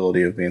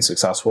probability of being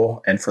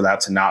successful, and for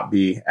that to not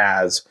be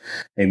as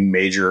a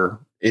major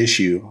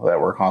issue that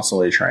we're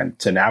constantly trying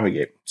to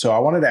navigate. So I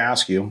wanted to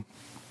ask you,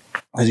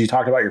 because you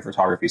talked about your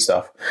photography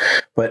stuff,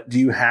 but do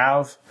you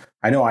have,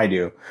 I know I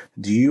do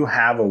you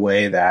have a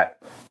way that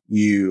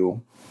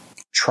you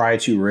try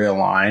to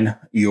realign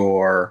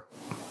your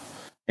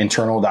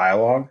internal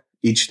dialogue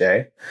each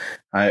day?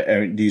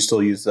 Do you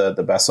still use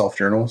the Best Self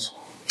journals?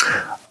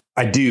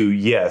 I do,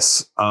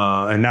 yes.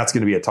 And that's going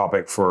to be a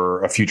topic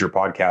for a future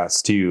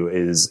podcast too,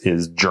 is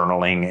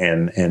journaling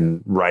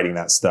and writing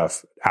that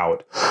stuff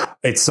out.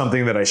 It's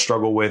something that I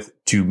struggle with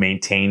to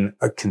maintain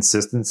a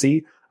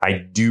consistency. I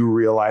do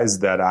realize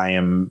that I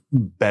am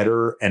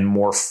better and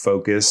more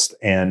focused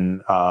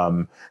and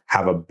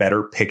have a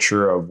better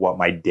picture of what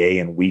my day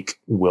and week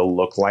will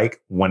look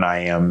like when I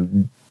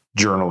am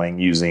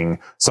journaling using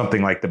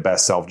something like the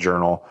Best Self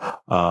journal.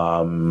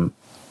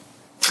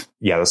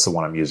 That's the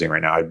one I'm using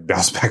right now. I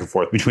bounce back and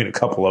forth between a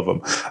couple of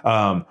them.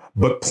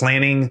 But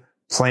planning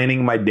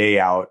my day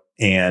out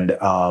and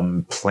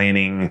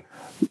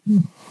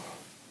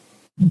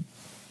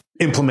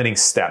implementing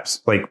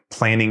steps, like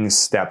planning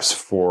steps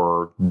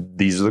for,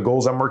 these are the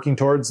goals I'm working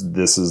towards.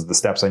 This is the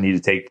steps I need to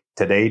take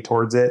today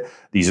towards it.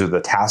 These are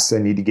the tasks I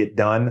need to get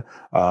done.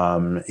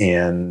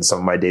 And some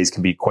of my days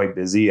can be quite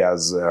busy,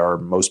 as are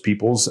most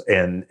people's.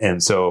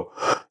 And so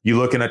you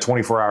look in a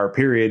 24-hour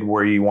period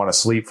where you want to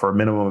sleep for a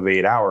minimum of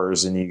 8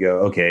 hours, and you go,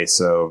 okay,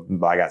 so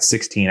I got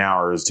 16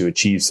 hours to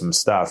achieve some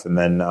stuff. And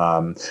then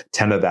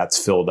 10 of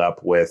that's filled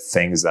up with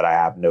things that I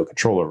have no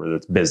control over,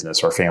 that's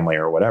business or family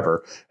or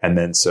whatever. And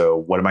then, so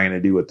what am I going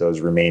to do with those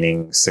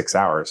remaining 6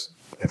 hours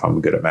if I'm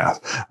good at math?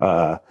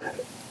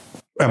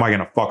 Am I going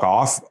to fuck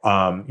off?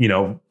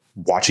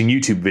 watching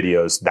YouTube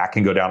videos, that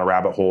can go down a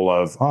rabbit hole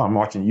of, oh, I'm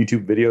watching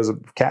YouTube videos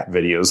of cat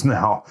videos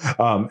now.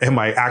 Am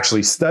I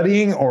actually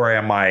studying, or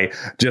am I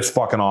just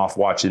fucking off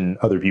watching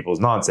other people's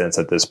nonsense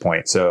at this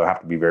point? So I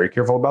have to be very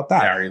careful about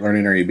that. Yeah, are you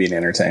learning or are you being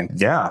entertained?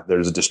 Yeah,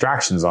 there's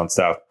distractions on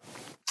stuff.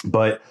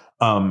 But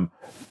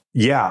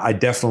yeah, I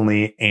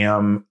definitely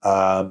am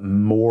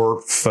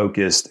more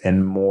focused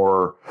and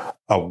more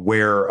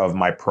aware of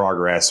my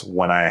progress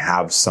when I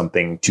have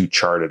something to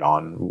chart it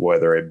on,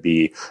 whether it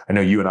be, I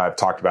know you and I have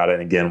talked about it,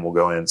 and again, we'll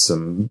go in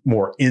some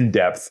more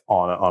in-depth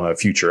on a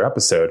future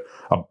episode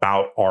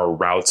about our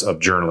routes of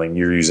journaling.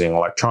 You're using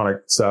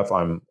electronic stuff.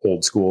 I'm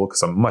old school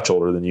because I'm much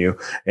older than you,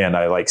 and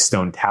I like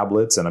stone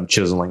tablets and I'm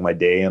chiseling my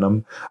day in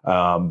them.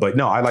 But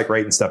no, I like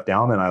writing stuff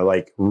down, and I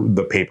like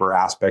the paper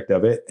aspect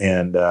of it.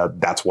 And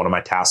that's one of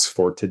my tasks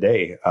for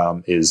today,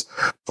 is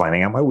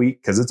planning out my week,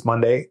 because it's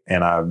Monday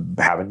and I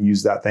haven't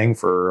used that thing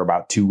for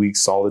about 2 weeks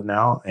solid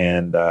now.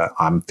 And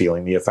I'm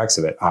feeling the effects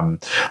of it.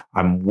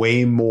 I'm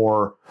way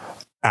more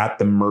at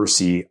the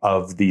mercy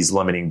of these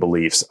limiting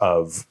beliefs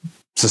of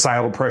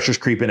societal pressures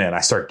creeping in.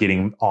 I start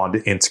getting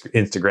onto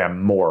Instagram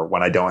more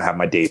when I don't have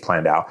my day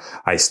planned out.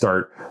 I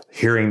start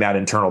hearing that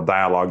internal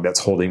dialogue that's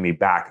holding me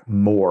back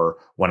more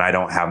when I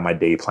don't have my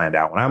day planned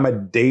out. When I have my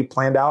day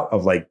planned out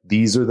of like,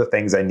 these are the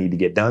things I need to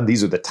get done,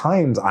 these are the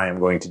times I am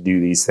going to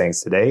do these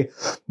things today,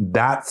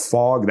 that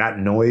fog, that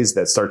noise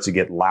that starts to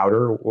get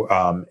louder,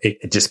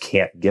 it just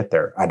can't get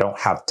there. I don't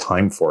have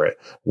time for it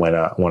when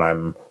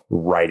I'm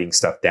writing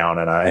stuff down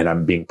and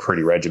I'm being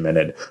pretty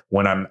regimented.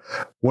 When I'm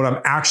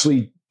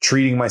actually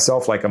treating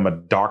myself like I'm a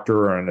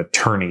doctor or an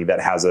attorney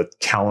that has a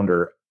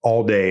calendar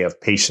all day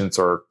of patients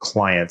or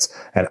clients,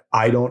 and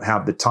I don't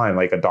have the time.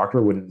 Like, a doctor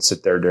wouldn't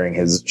sit there during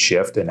his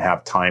shift and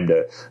have time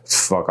to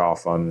fuck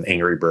off on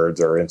Angry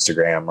Birds or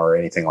Instagram or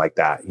anything like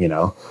that, you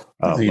know?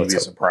 I think you'd be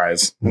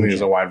surprised. I mean,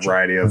 there's a wide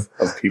variety of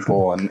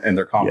people and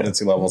their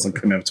competency levels and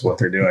commitment to what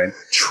they're doing.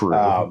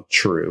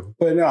 True.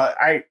 But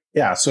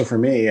no, so for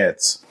me,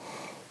 it's,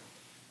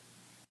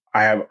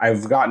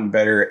 I've gotten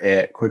better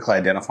at quickly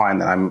identifying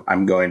that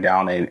I'm going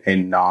down a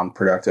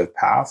non-productive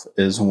path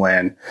is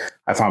when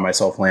I find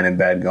myself laying in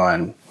bed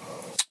going,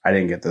 I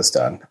didn't get this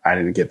done. I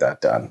didn't get that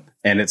done.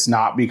 And it's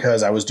not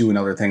because I was doing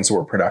other things that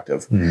were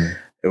productive. Mm-hmm.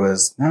 It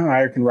was, no,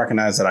 I can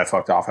recognize that I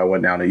fucked off. I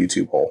went down a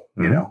YouTube hole,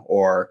 you know,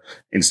 or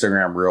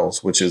Instagram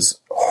Reels, which is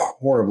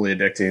horribly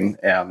addicting.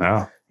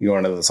 And you go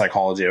into the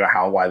psychology of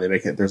why they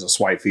make it. There's a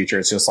swipe feature.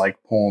 It's just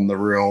like pulling the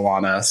reel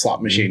on a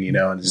slot machine, you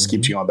know, and it just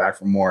keeps you going back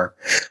for more.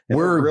 And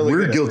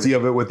we're guilty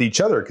of it with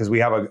each other, because we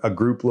have a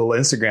group little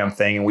Instagram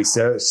thing, and we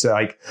say,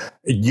 like,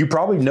 you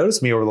probably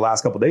noticed me over the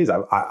last couple of days.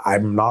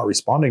 I'm not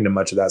responding to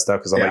much of that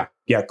stuff because I'm like,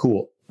 yeah,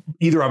 cool.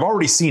 Either I've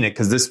already seen it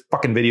because this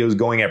fucking video is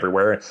going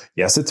everywhere.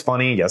 Yes, it's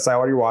funny. Yes, I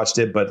already watched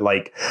it, but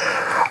like,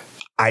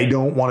 I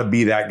don't want to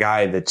be that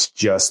guy that's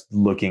just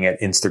looking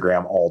at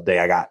Instagram all day.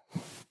 I got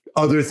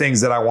other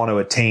things that I want to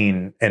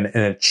attain and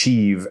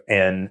achieve,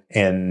 and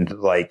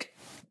like,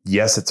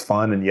 yes, it's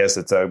fun, and yes,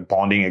 it's a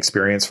bonding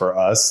experience for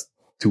us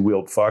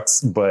two-wheeled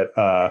fucks, but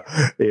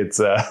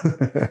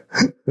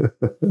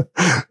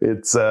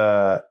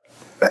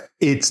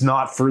it's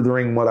not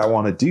furthering what I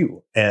want to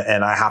do,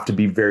 and I have to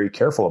be very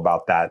careful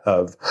about that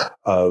of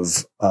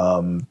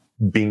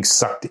being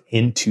sucked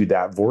into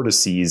that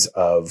vortices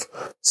of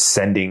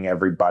sending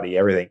everybody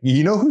everything.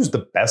 You know who's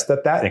the best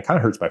at that? And it kind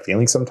of hurts my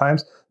feelings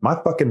sometimes. My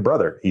fucking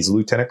brother. He's a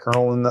lieutenant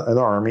colonel in the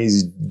Army.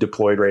 He's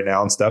deployed right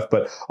now and stuff,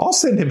 but I'll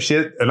send him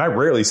shit, and I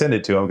rarely send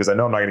it to him because I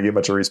know I'm not going to get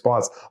much of a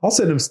response. I'll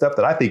send him stuff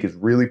that I think is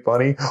really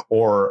funny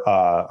or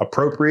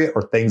appropriate,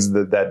 or things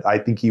that I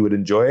think he would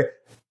enjoy,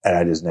 and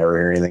I just never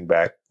hear anything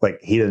back.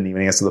 Like, he doesn't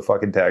even answer the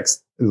fucking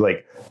text.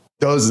 Like,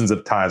 dozens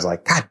of times,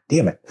 like, God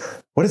damn it,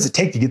 what does it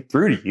take to get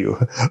through to you?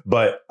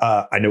 But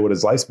I know what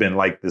his life's been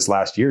like this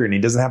last year, and he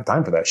doesn't have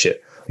time for that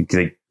shit.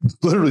 He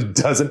literally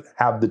doesn't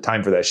have the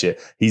time for that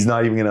shit. He's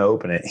not even going to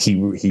open it.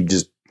 He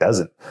just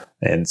doesn't.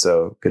 And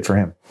so good for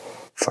him.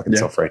 Fucking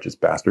self-righteous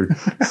bastard.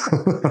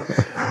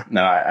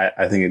 No,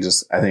 I think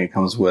it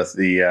comes with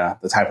the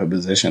type of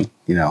position.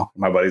 You know,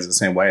 my buddy's the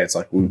same way. It's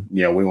like, we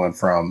went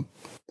from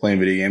playing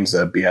video games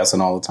to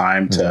BSing all the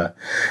time to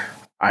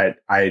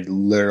I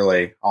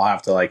literally, I'll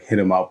have to like hit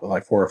him up with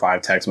like 4 or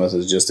 5 text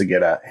messages just to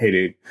get hey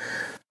dude,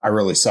 I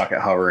really suck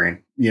at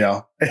hovering, you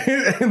know,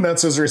 and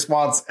that's his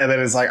response. And then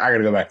it's like, I got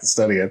to go back to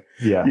studying,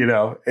 you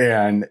know,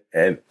 and,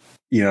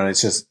 you know,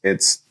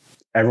 it's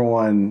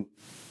everyone,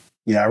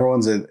 you know,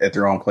 everyone's at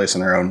their own place in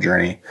their own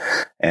journey.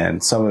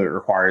 And some of it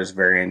requires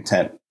very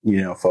intent,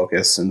 you know,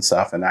 focus and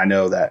stuff. And I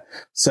know that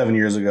 7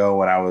 years ago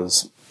when I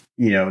was,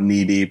 you know,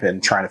 knee deep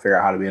and trying to figure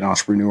out how to be an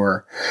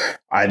entrepreneur,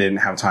 I didn't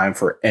have time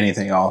for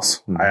anything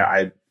else. Mm-hmm.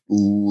 I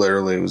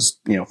literally was,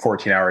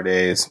 14-hour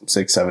days,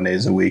 6-7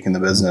 days a week in the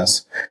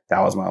business. That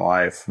was my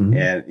life. Mm-hmm.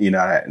 And,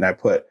 and I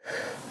put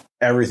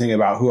everything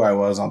about who I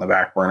was on the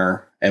back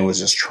burner and was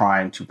just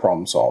trying to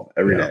problem solve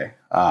every day.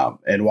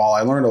 And while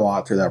I learned a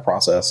lot through that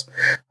process,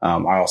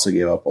 I also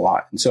gave up a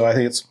lot. And so I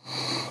think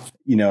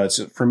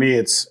it's, for me,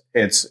 it's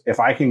if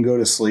I can go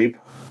to sleep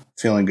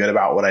feeling good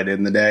about what I did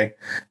in the day,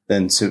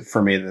 then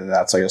for me,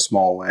 that's like a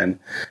small win.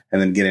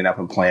 And then getting up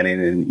and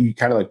planning, and you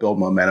kind of like build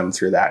momentum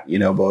through that, you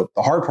know. But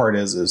the hard part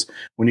is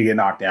when you get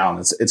knocked down,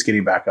 it's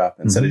getting back up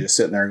instead of just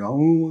sitting there and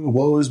going, oh,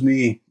 woe is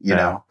me, you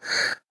know.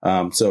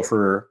 So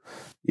for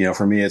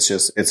me, it's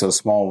those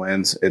small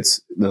wins.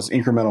 It's those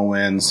incremental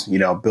wins, you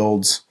know,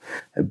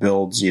 it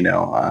builds, you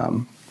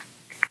know,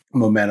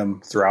 momentum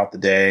throughout the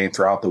day,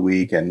 throughout the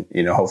week. And,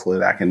 you know, hopefully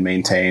that can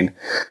maintain,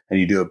 and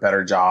you do a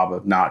better job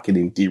of not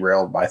getting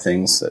derailed by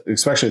things,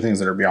 especially things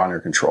that are beyond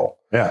your control.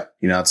 Yeah.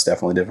 You know, it's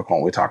definitely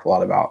difficult. We talked a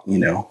lot about, you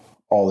know,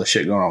 all the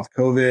shit going on with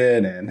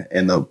COVID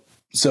and the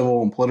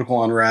civil and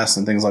political unrest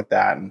and things like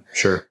that. And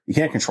sure, you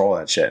can't control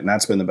that shit. And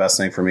that's been the best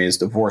thing for me, is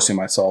divorcing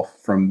myself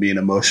from being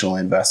emotionally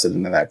invested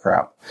into that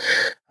crap.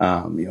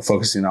 You know,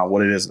 focusing on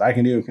what it is that I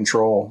can do and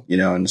control, you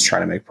know, and just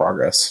trying to make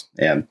progress.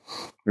 And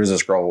there's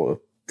this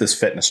girl, this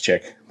fitness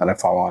chick that I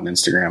follow on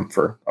Instagram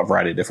for a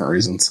variety of different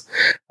reasons.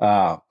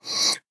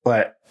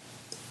 But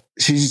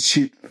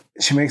she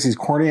makes these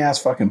corny ass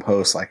fucking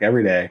posts like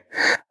every day.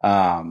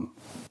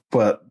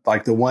 But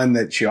like the one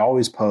that she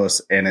always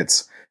posts, and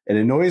it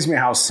annoys me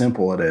how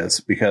simple it is,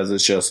 because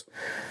it's just,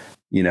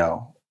 you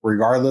know,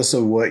 regardless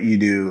of what you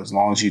do, as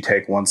long as you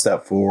take one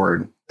step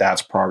forward,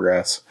 that's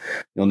progress.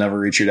 You'll never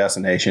reach your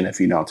destination if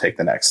you don't take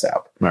the next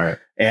step. All right.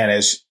 And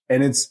it's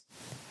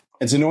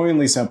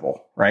annoyingly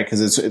simple, right?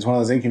 Because it's one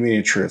of those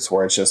inconvenient truths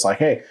where it's just like,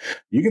 hey,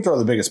 you can throw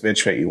the biggest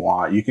bitch fit you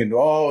want. You can,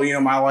 oh, you know,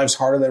 my life's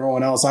harder than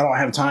everyone else. I don't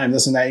have time,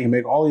 this and that. You can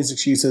make all these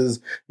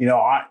excuses,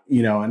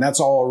 and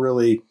that's all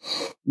really,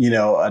 you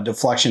know, a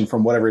deflection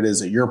from whatever it is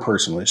that you're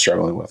personally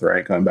struggling with,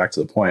 right? Going back to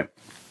the point,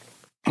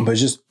 but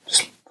just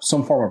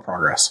some form of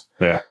progress.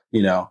 Yeah.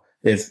 You know,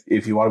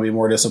 if you want to be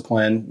more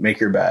disciplined, make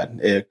your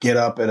bed, get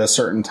up at a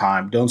certain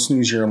time, don't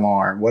snooze your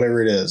alarm,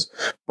 whatever it is,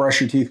 brush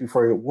your teeth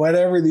before you,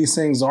 whatever these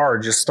things are,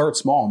 just start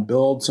small and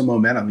build some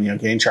momentum, you know,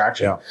 gain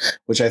traction,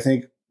 which I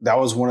think that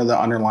was one of the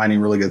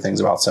underlining really good things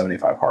about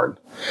 75 Hard.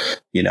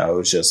 You know,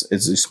 it's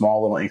these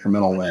small little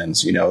incremental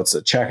wins. You know, it's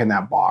a check in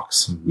that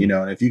box, you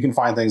know, and if you can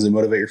find things that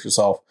motivate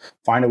yourself,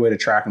 find a way to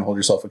track and hold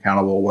yourself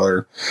accountable,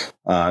 whether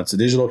it's a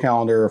digital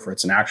calendar, or if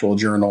it's an actual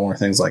journal or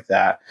things like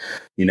that,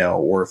 you know,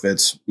 or if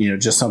it's, you know,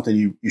 just something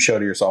you show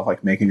to yourself,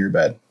 like making your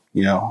bed,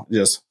 you know,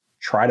 just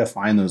try to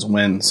find those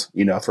wins,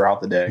 you know,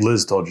 throughout the day.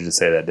 Liz told you to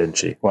say that, didn't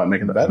she? What,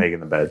 making the bed? Making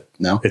the bed.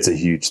 No. It's a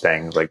huge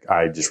thing. Like,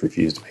 I just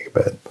refuse to make a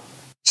bed.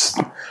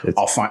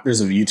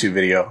 There's a YouTube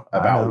video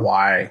about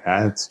why.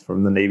 It's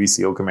from the Navy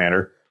SEAL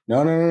commander.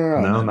 No,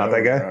 not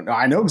that guy. No,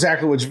 I know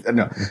exactly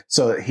no.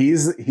 So he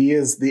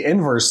is the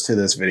inverse to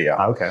this video.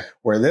 Okay.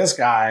 Where this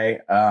guy,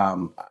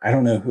 I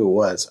don't know who it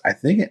was. I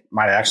think it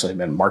might actually have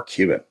been Mark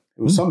Cuban.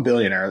 It was some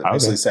billionaire that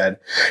basically said,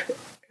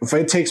 if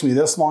it takes me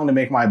this long to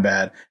make my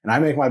bed, and I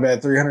make my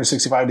bed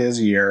 365 days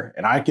a year,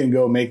 and I can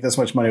go make this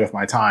much money with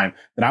my time,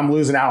 then I'm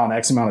losing out on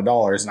X amount of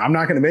dollars, and I'm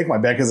not going to make my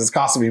bed because it's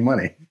costing me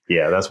money.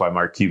 Yeah, that's why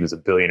Mark Cuban's a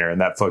billionaire, and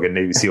that fucking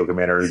Navy SEAL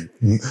commander,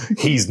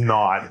 he's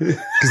not,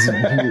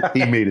 because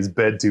he made his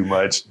bed too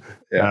much.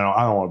 Yeah.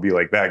 I don't want to be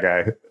like that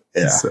guy.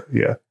 Yeah. So,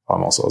 yeah.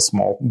 I'm also a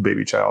small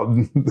baby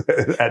child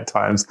at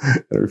times,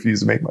 and I refuse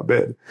to make my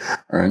bed.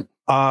 All right.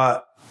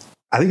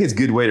 I think it's a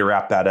good way to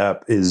wrap that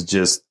up is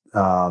just,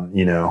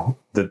 you know,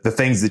 the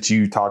things that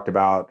you talked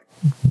about,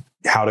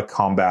 how to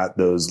combat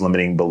those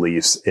limiting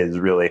beliefs is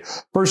really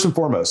first and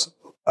foremost,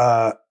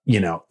 you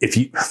know, if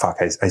you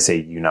I say,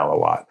 you know, a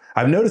lot.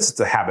 I've noticed it's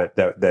a habit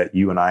that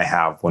you and I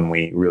have when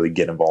we really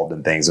get involved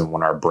in things and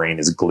when our brain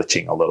is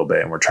glitching a little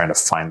bit and we're trying to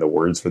find the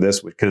words for this,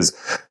 because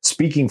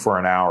speaking for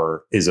an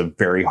hour is a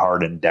very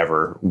hard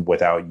endeavor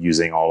without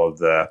using all of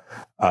the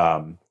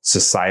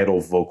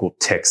societal vocal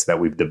tics that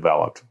we've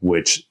developed,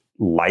 which,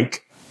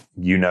 like,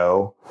 you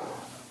know,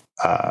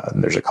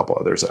 there's a couple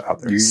others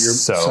out there.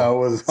 So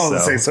was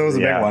a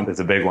big one. It's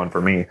a big one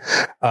for me.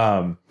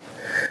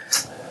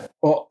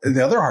 Well,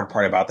 the other hard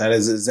part about that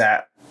is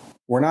that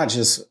we're not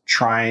just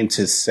trying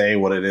to say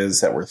what it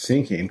is that we're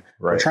thinking.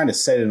 Right. We're trying to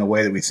say it in a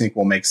way that we think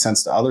will make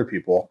sense to other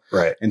people.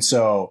 Right. And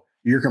so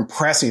you're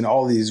compressing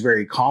all these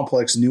very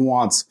complex,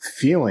 nuanced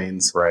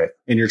feelings. Right.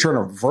 And you're trying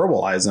to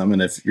verbalize them.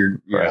 And if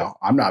you're, you know,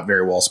 I'm not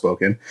very well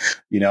spoken,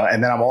 you know,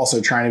 and then I'm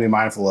also trying to be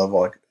mindful of,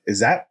 like, is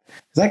that,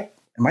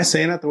 am I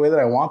saying that the way that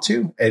I want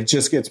to? It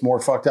just gets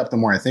more fucked up the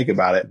more I think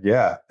about it.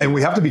 Yeah. And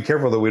we have to be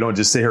careful that we don't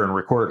just sit here and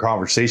record a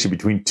conversation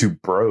between two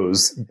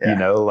bros, you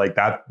know, like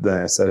that.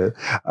 Then I said it.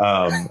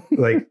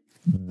 Like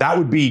that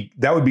would be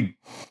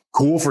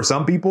cool for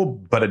some people,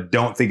 but I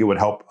don't think it would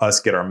help us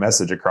get our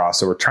message across.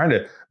 So we're trying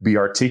to be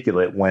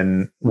articulate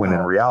when in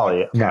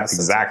reality, I'm not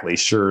exactly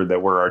sure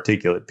that we're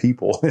articulate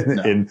people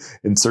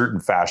in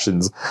certain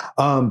fashions.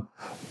 But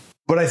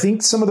I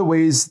think some of the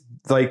ways,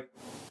 like,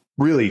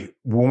 really,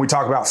 when we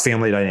talk about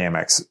family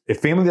dynamics, if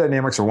family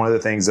dynamics are one of the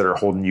things that are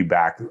holding you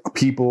back,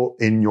 people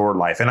in your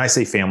life, and I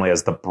say family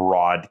as the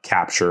broad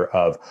capture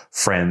of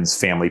friends,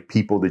 family,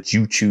 people that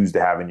you choose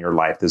to have in your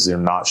life, these are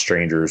not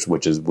strangers,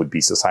 would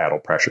be societal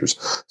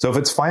pressures. So if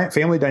it's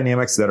family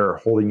dynamics that are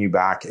holding you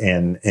back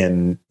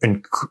and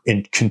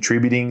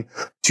contributing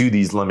to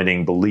these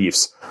limiting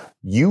beliefs,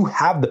 you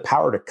have the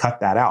power to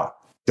cut that out.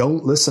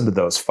 Don't listen to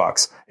those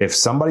fucks. If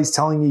somebody's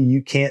telling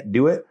you can't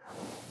do it,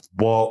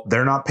 well,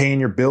 they're not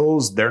paying your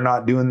bills. They're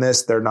not doing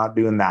this. They're not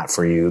doing that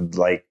for you.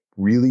 Like,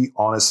 really,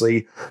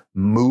 honestly,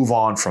 move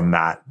on from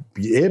that.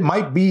 It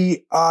might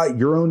be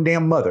your own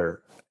damn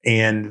mother.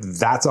 And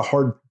that's a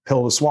hard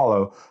pill to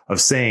swallow,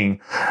 of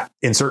saying,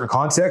 in certain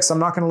contexts, I'm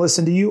not going to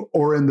listen to you,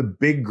 or in the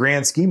big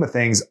grand scheme of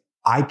things,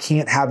 I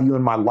can't have you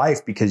in my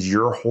life because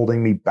you're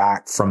holding me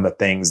back from the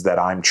things that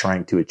I'm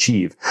trying to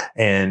achieve.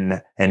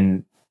 And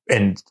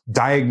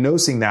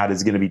diagnosing that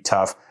is going to be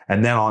tough.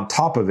 And then on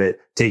top of it,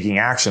 taking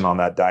action on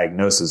that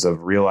diagnosis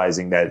of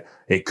realizing that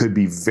it could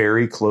be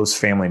very close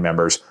family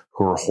members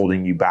who are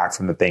holding you back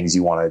from the things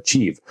you want to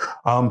achieve.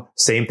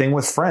 Same thing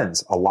with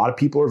friends. A lot of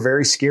people are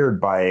very scared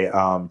by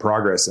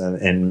progress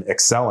and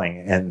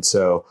excelling. And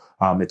so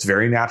it's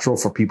very natural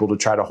for people to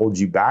try to hold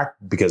you back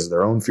because of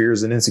their own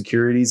fears and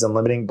insecurities and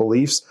limiting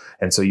beliefs.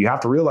 And so you have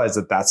to realize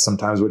that that's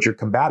sometimes what you're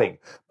combating.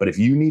 But if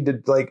you need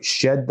to like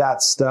shed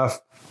that stuff,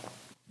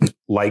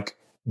 like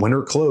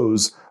winter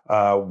clothes,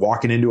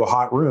 walking into a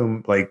hot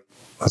room, like,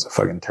 that's a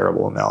fucking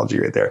terrible analogy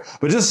right there.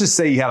 But just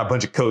say you had a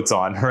bunch of coats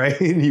on, right?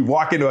 And you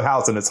walk into a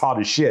house and it's hot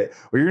as shit.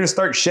 Well, you're going to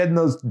start shedding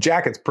those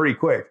jackets pretty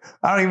quick.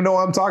 I don't even know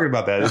why I'm talking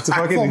about that. It's a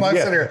fucking, I'm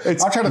trying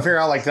to figure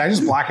out, like, did I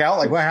just black out?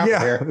 Like, what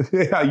happened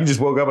here? Yeah, you just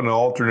woke up in an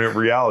alternate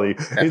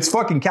reality. It's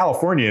fucking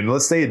California. And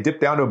let's say it dipped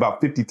down to about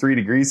 53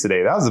 degrees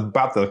today. That was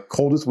about the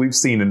coldest we've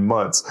seen in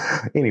months.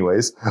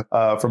 Anyways,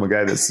 from a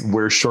guy that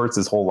wears shorts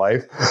his whole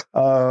life.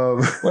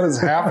 What is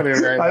happening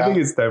right now? I think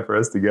it's time for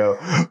us to go.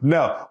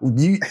 No,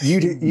 you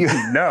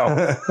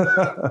no.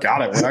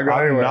 Got it. We're not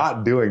going anywhere. I'm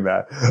not doing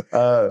that.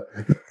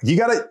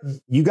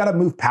 You gotta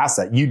move past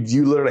that.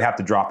 You literally have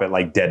to drop it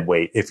like dead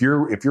weight. If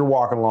you're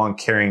walking along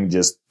carrying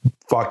just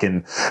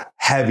fucking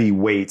heavy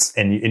weights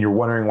and you're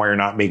wondering why you're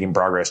not making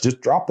progress,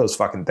 just drop those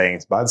fucking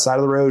things by the side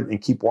of the road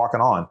and keep walking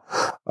on.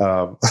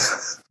 I'm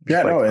just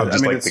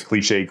the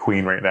cliche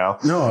queen right now.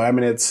 No, I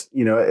mean, it's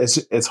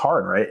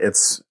hard, right?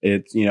 It's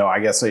I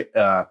guess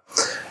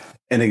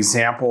an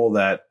example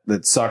that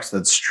sucks,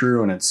 that's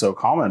true, and it's so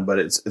common, but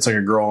it's like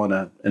a girl in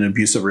an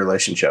abusive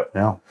relationship.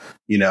 Yeah.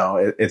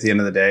 At the end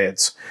of the day,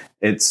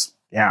 it's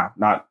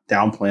not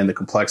downplaying the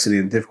complexity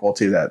and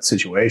difficulty of that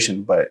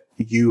situation, but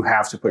you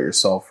have to put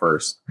yourself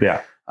first.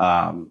 Yeah.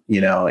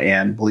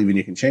 And believing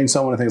you can change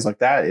someone and things like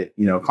that, it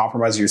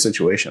compromises your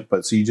situation.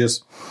 But so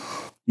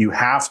you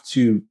have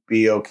to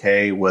be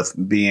okay with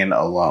being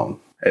alone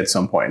at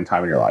some point in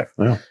time in your life.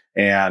 Yeah.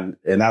 And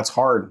that's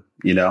hard,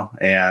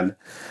 and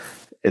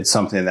it's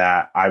something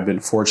that I've been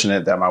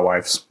fortunate that my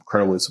wife's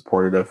incredibly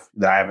supportive of,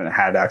 that I haven't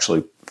had to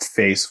actually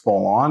face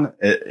full on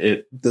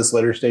this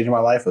later stage of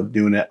my life of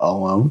doing it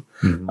alone.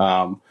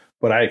 Mm-hmm.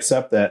 But I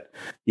accept that,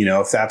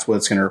 if that's what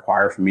it's going to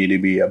require for me to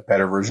be a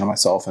better version of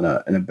myself and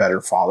a better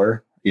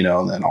father, then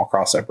I'll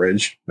cross that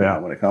bridge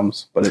when it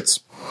comes. But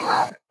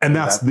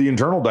that's the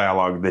internal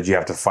dialogue that you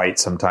have to fight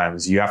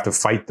sometimes. You have to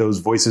fight those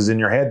voices in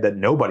your head that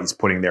nobody's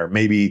putting there.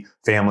 Maybe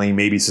family,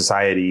 maybe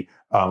society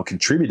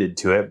contributed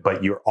to it,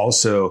 but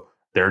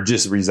they're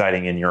just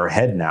residing in your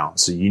head now.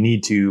 So you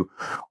need to,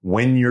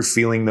 when you're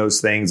feeling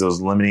those things, those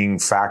limiting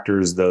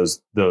factors,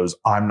 those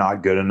I'm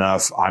not good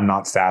enough, I'm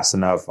not fast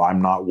enough,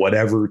 I'm not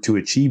whatever to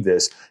achieve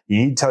this, you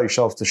need to tell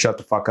yourself to shut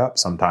the fuck up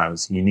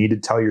sometimes. You need to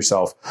tell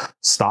yourself,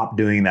 stop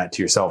doing that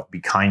to yourself. Be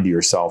kind to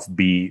yourself.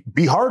 Be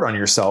hard on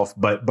yourself,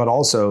 but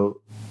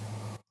also,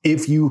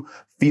 if you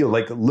feel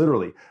like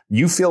literally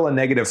you feel a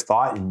negative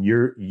thought and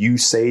you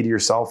say to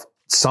yourself,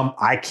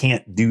 I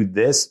can't do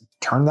this,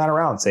 turn that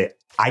around and say,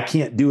 I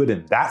can't do it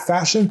in that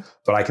fashion,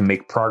 but I can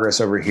make progress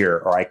over here,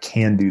 or I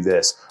can do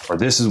this, or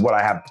this is what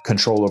I have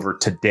control over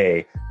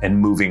today, and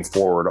moving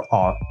forward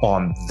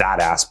on that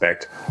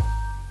aspect.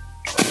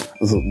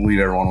 Let's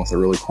lead everyone with a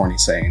really corny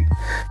saying.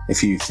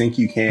 If you think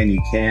you can,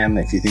 you can.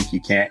 If you think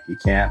you can't, you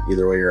can't.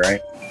 Either way, you're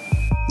right.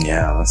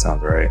 Yeah, that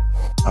sounds right.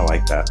 I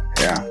like that.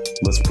 Yeah.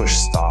 Let's push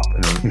stop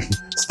and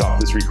stop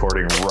this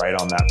recording right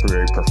on that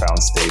very profound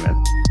statement.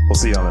 We'll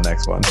see you on the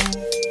next one.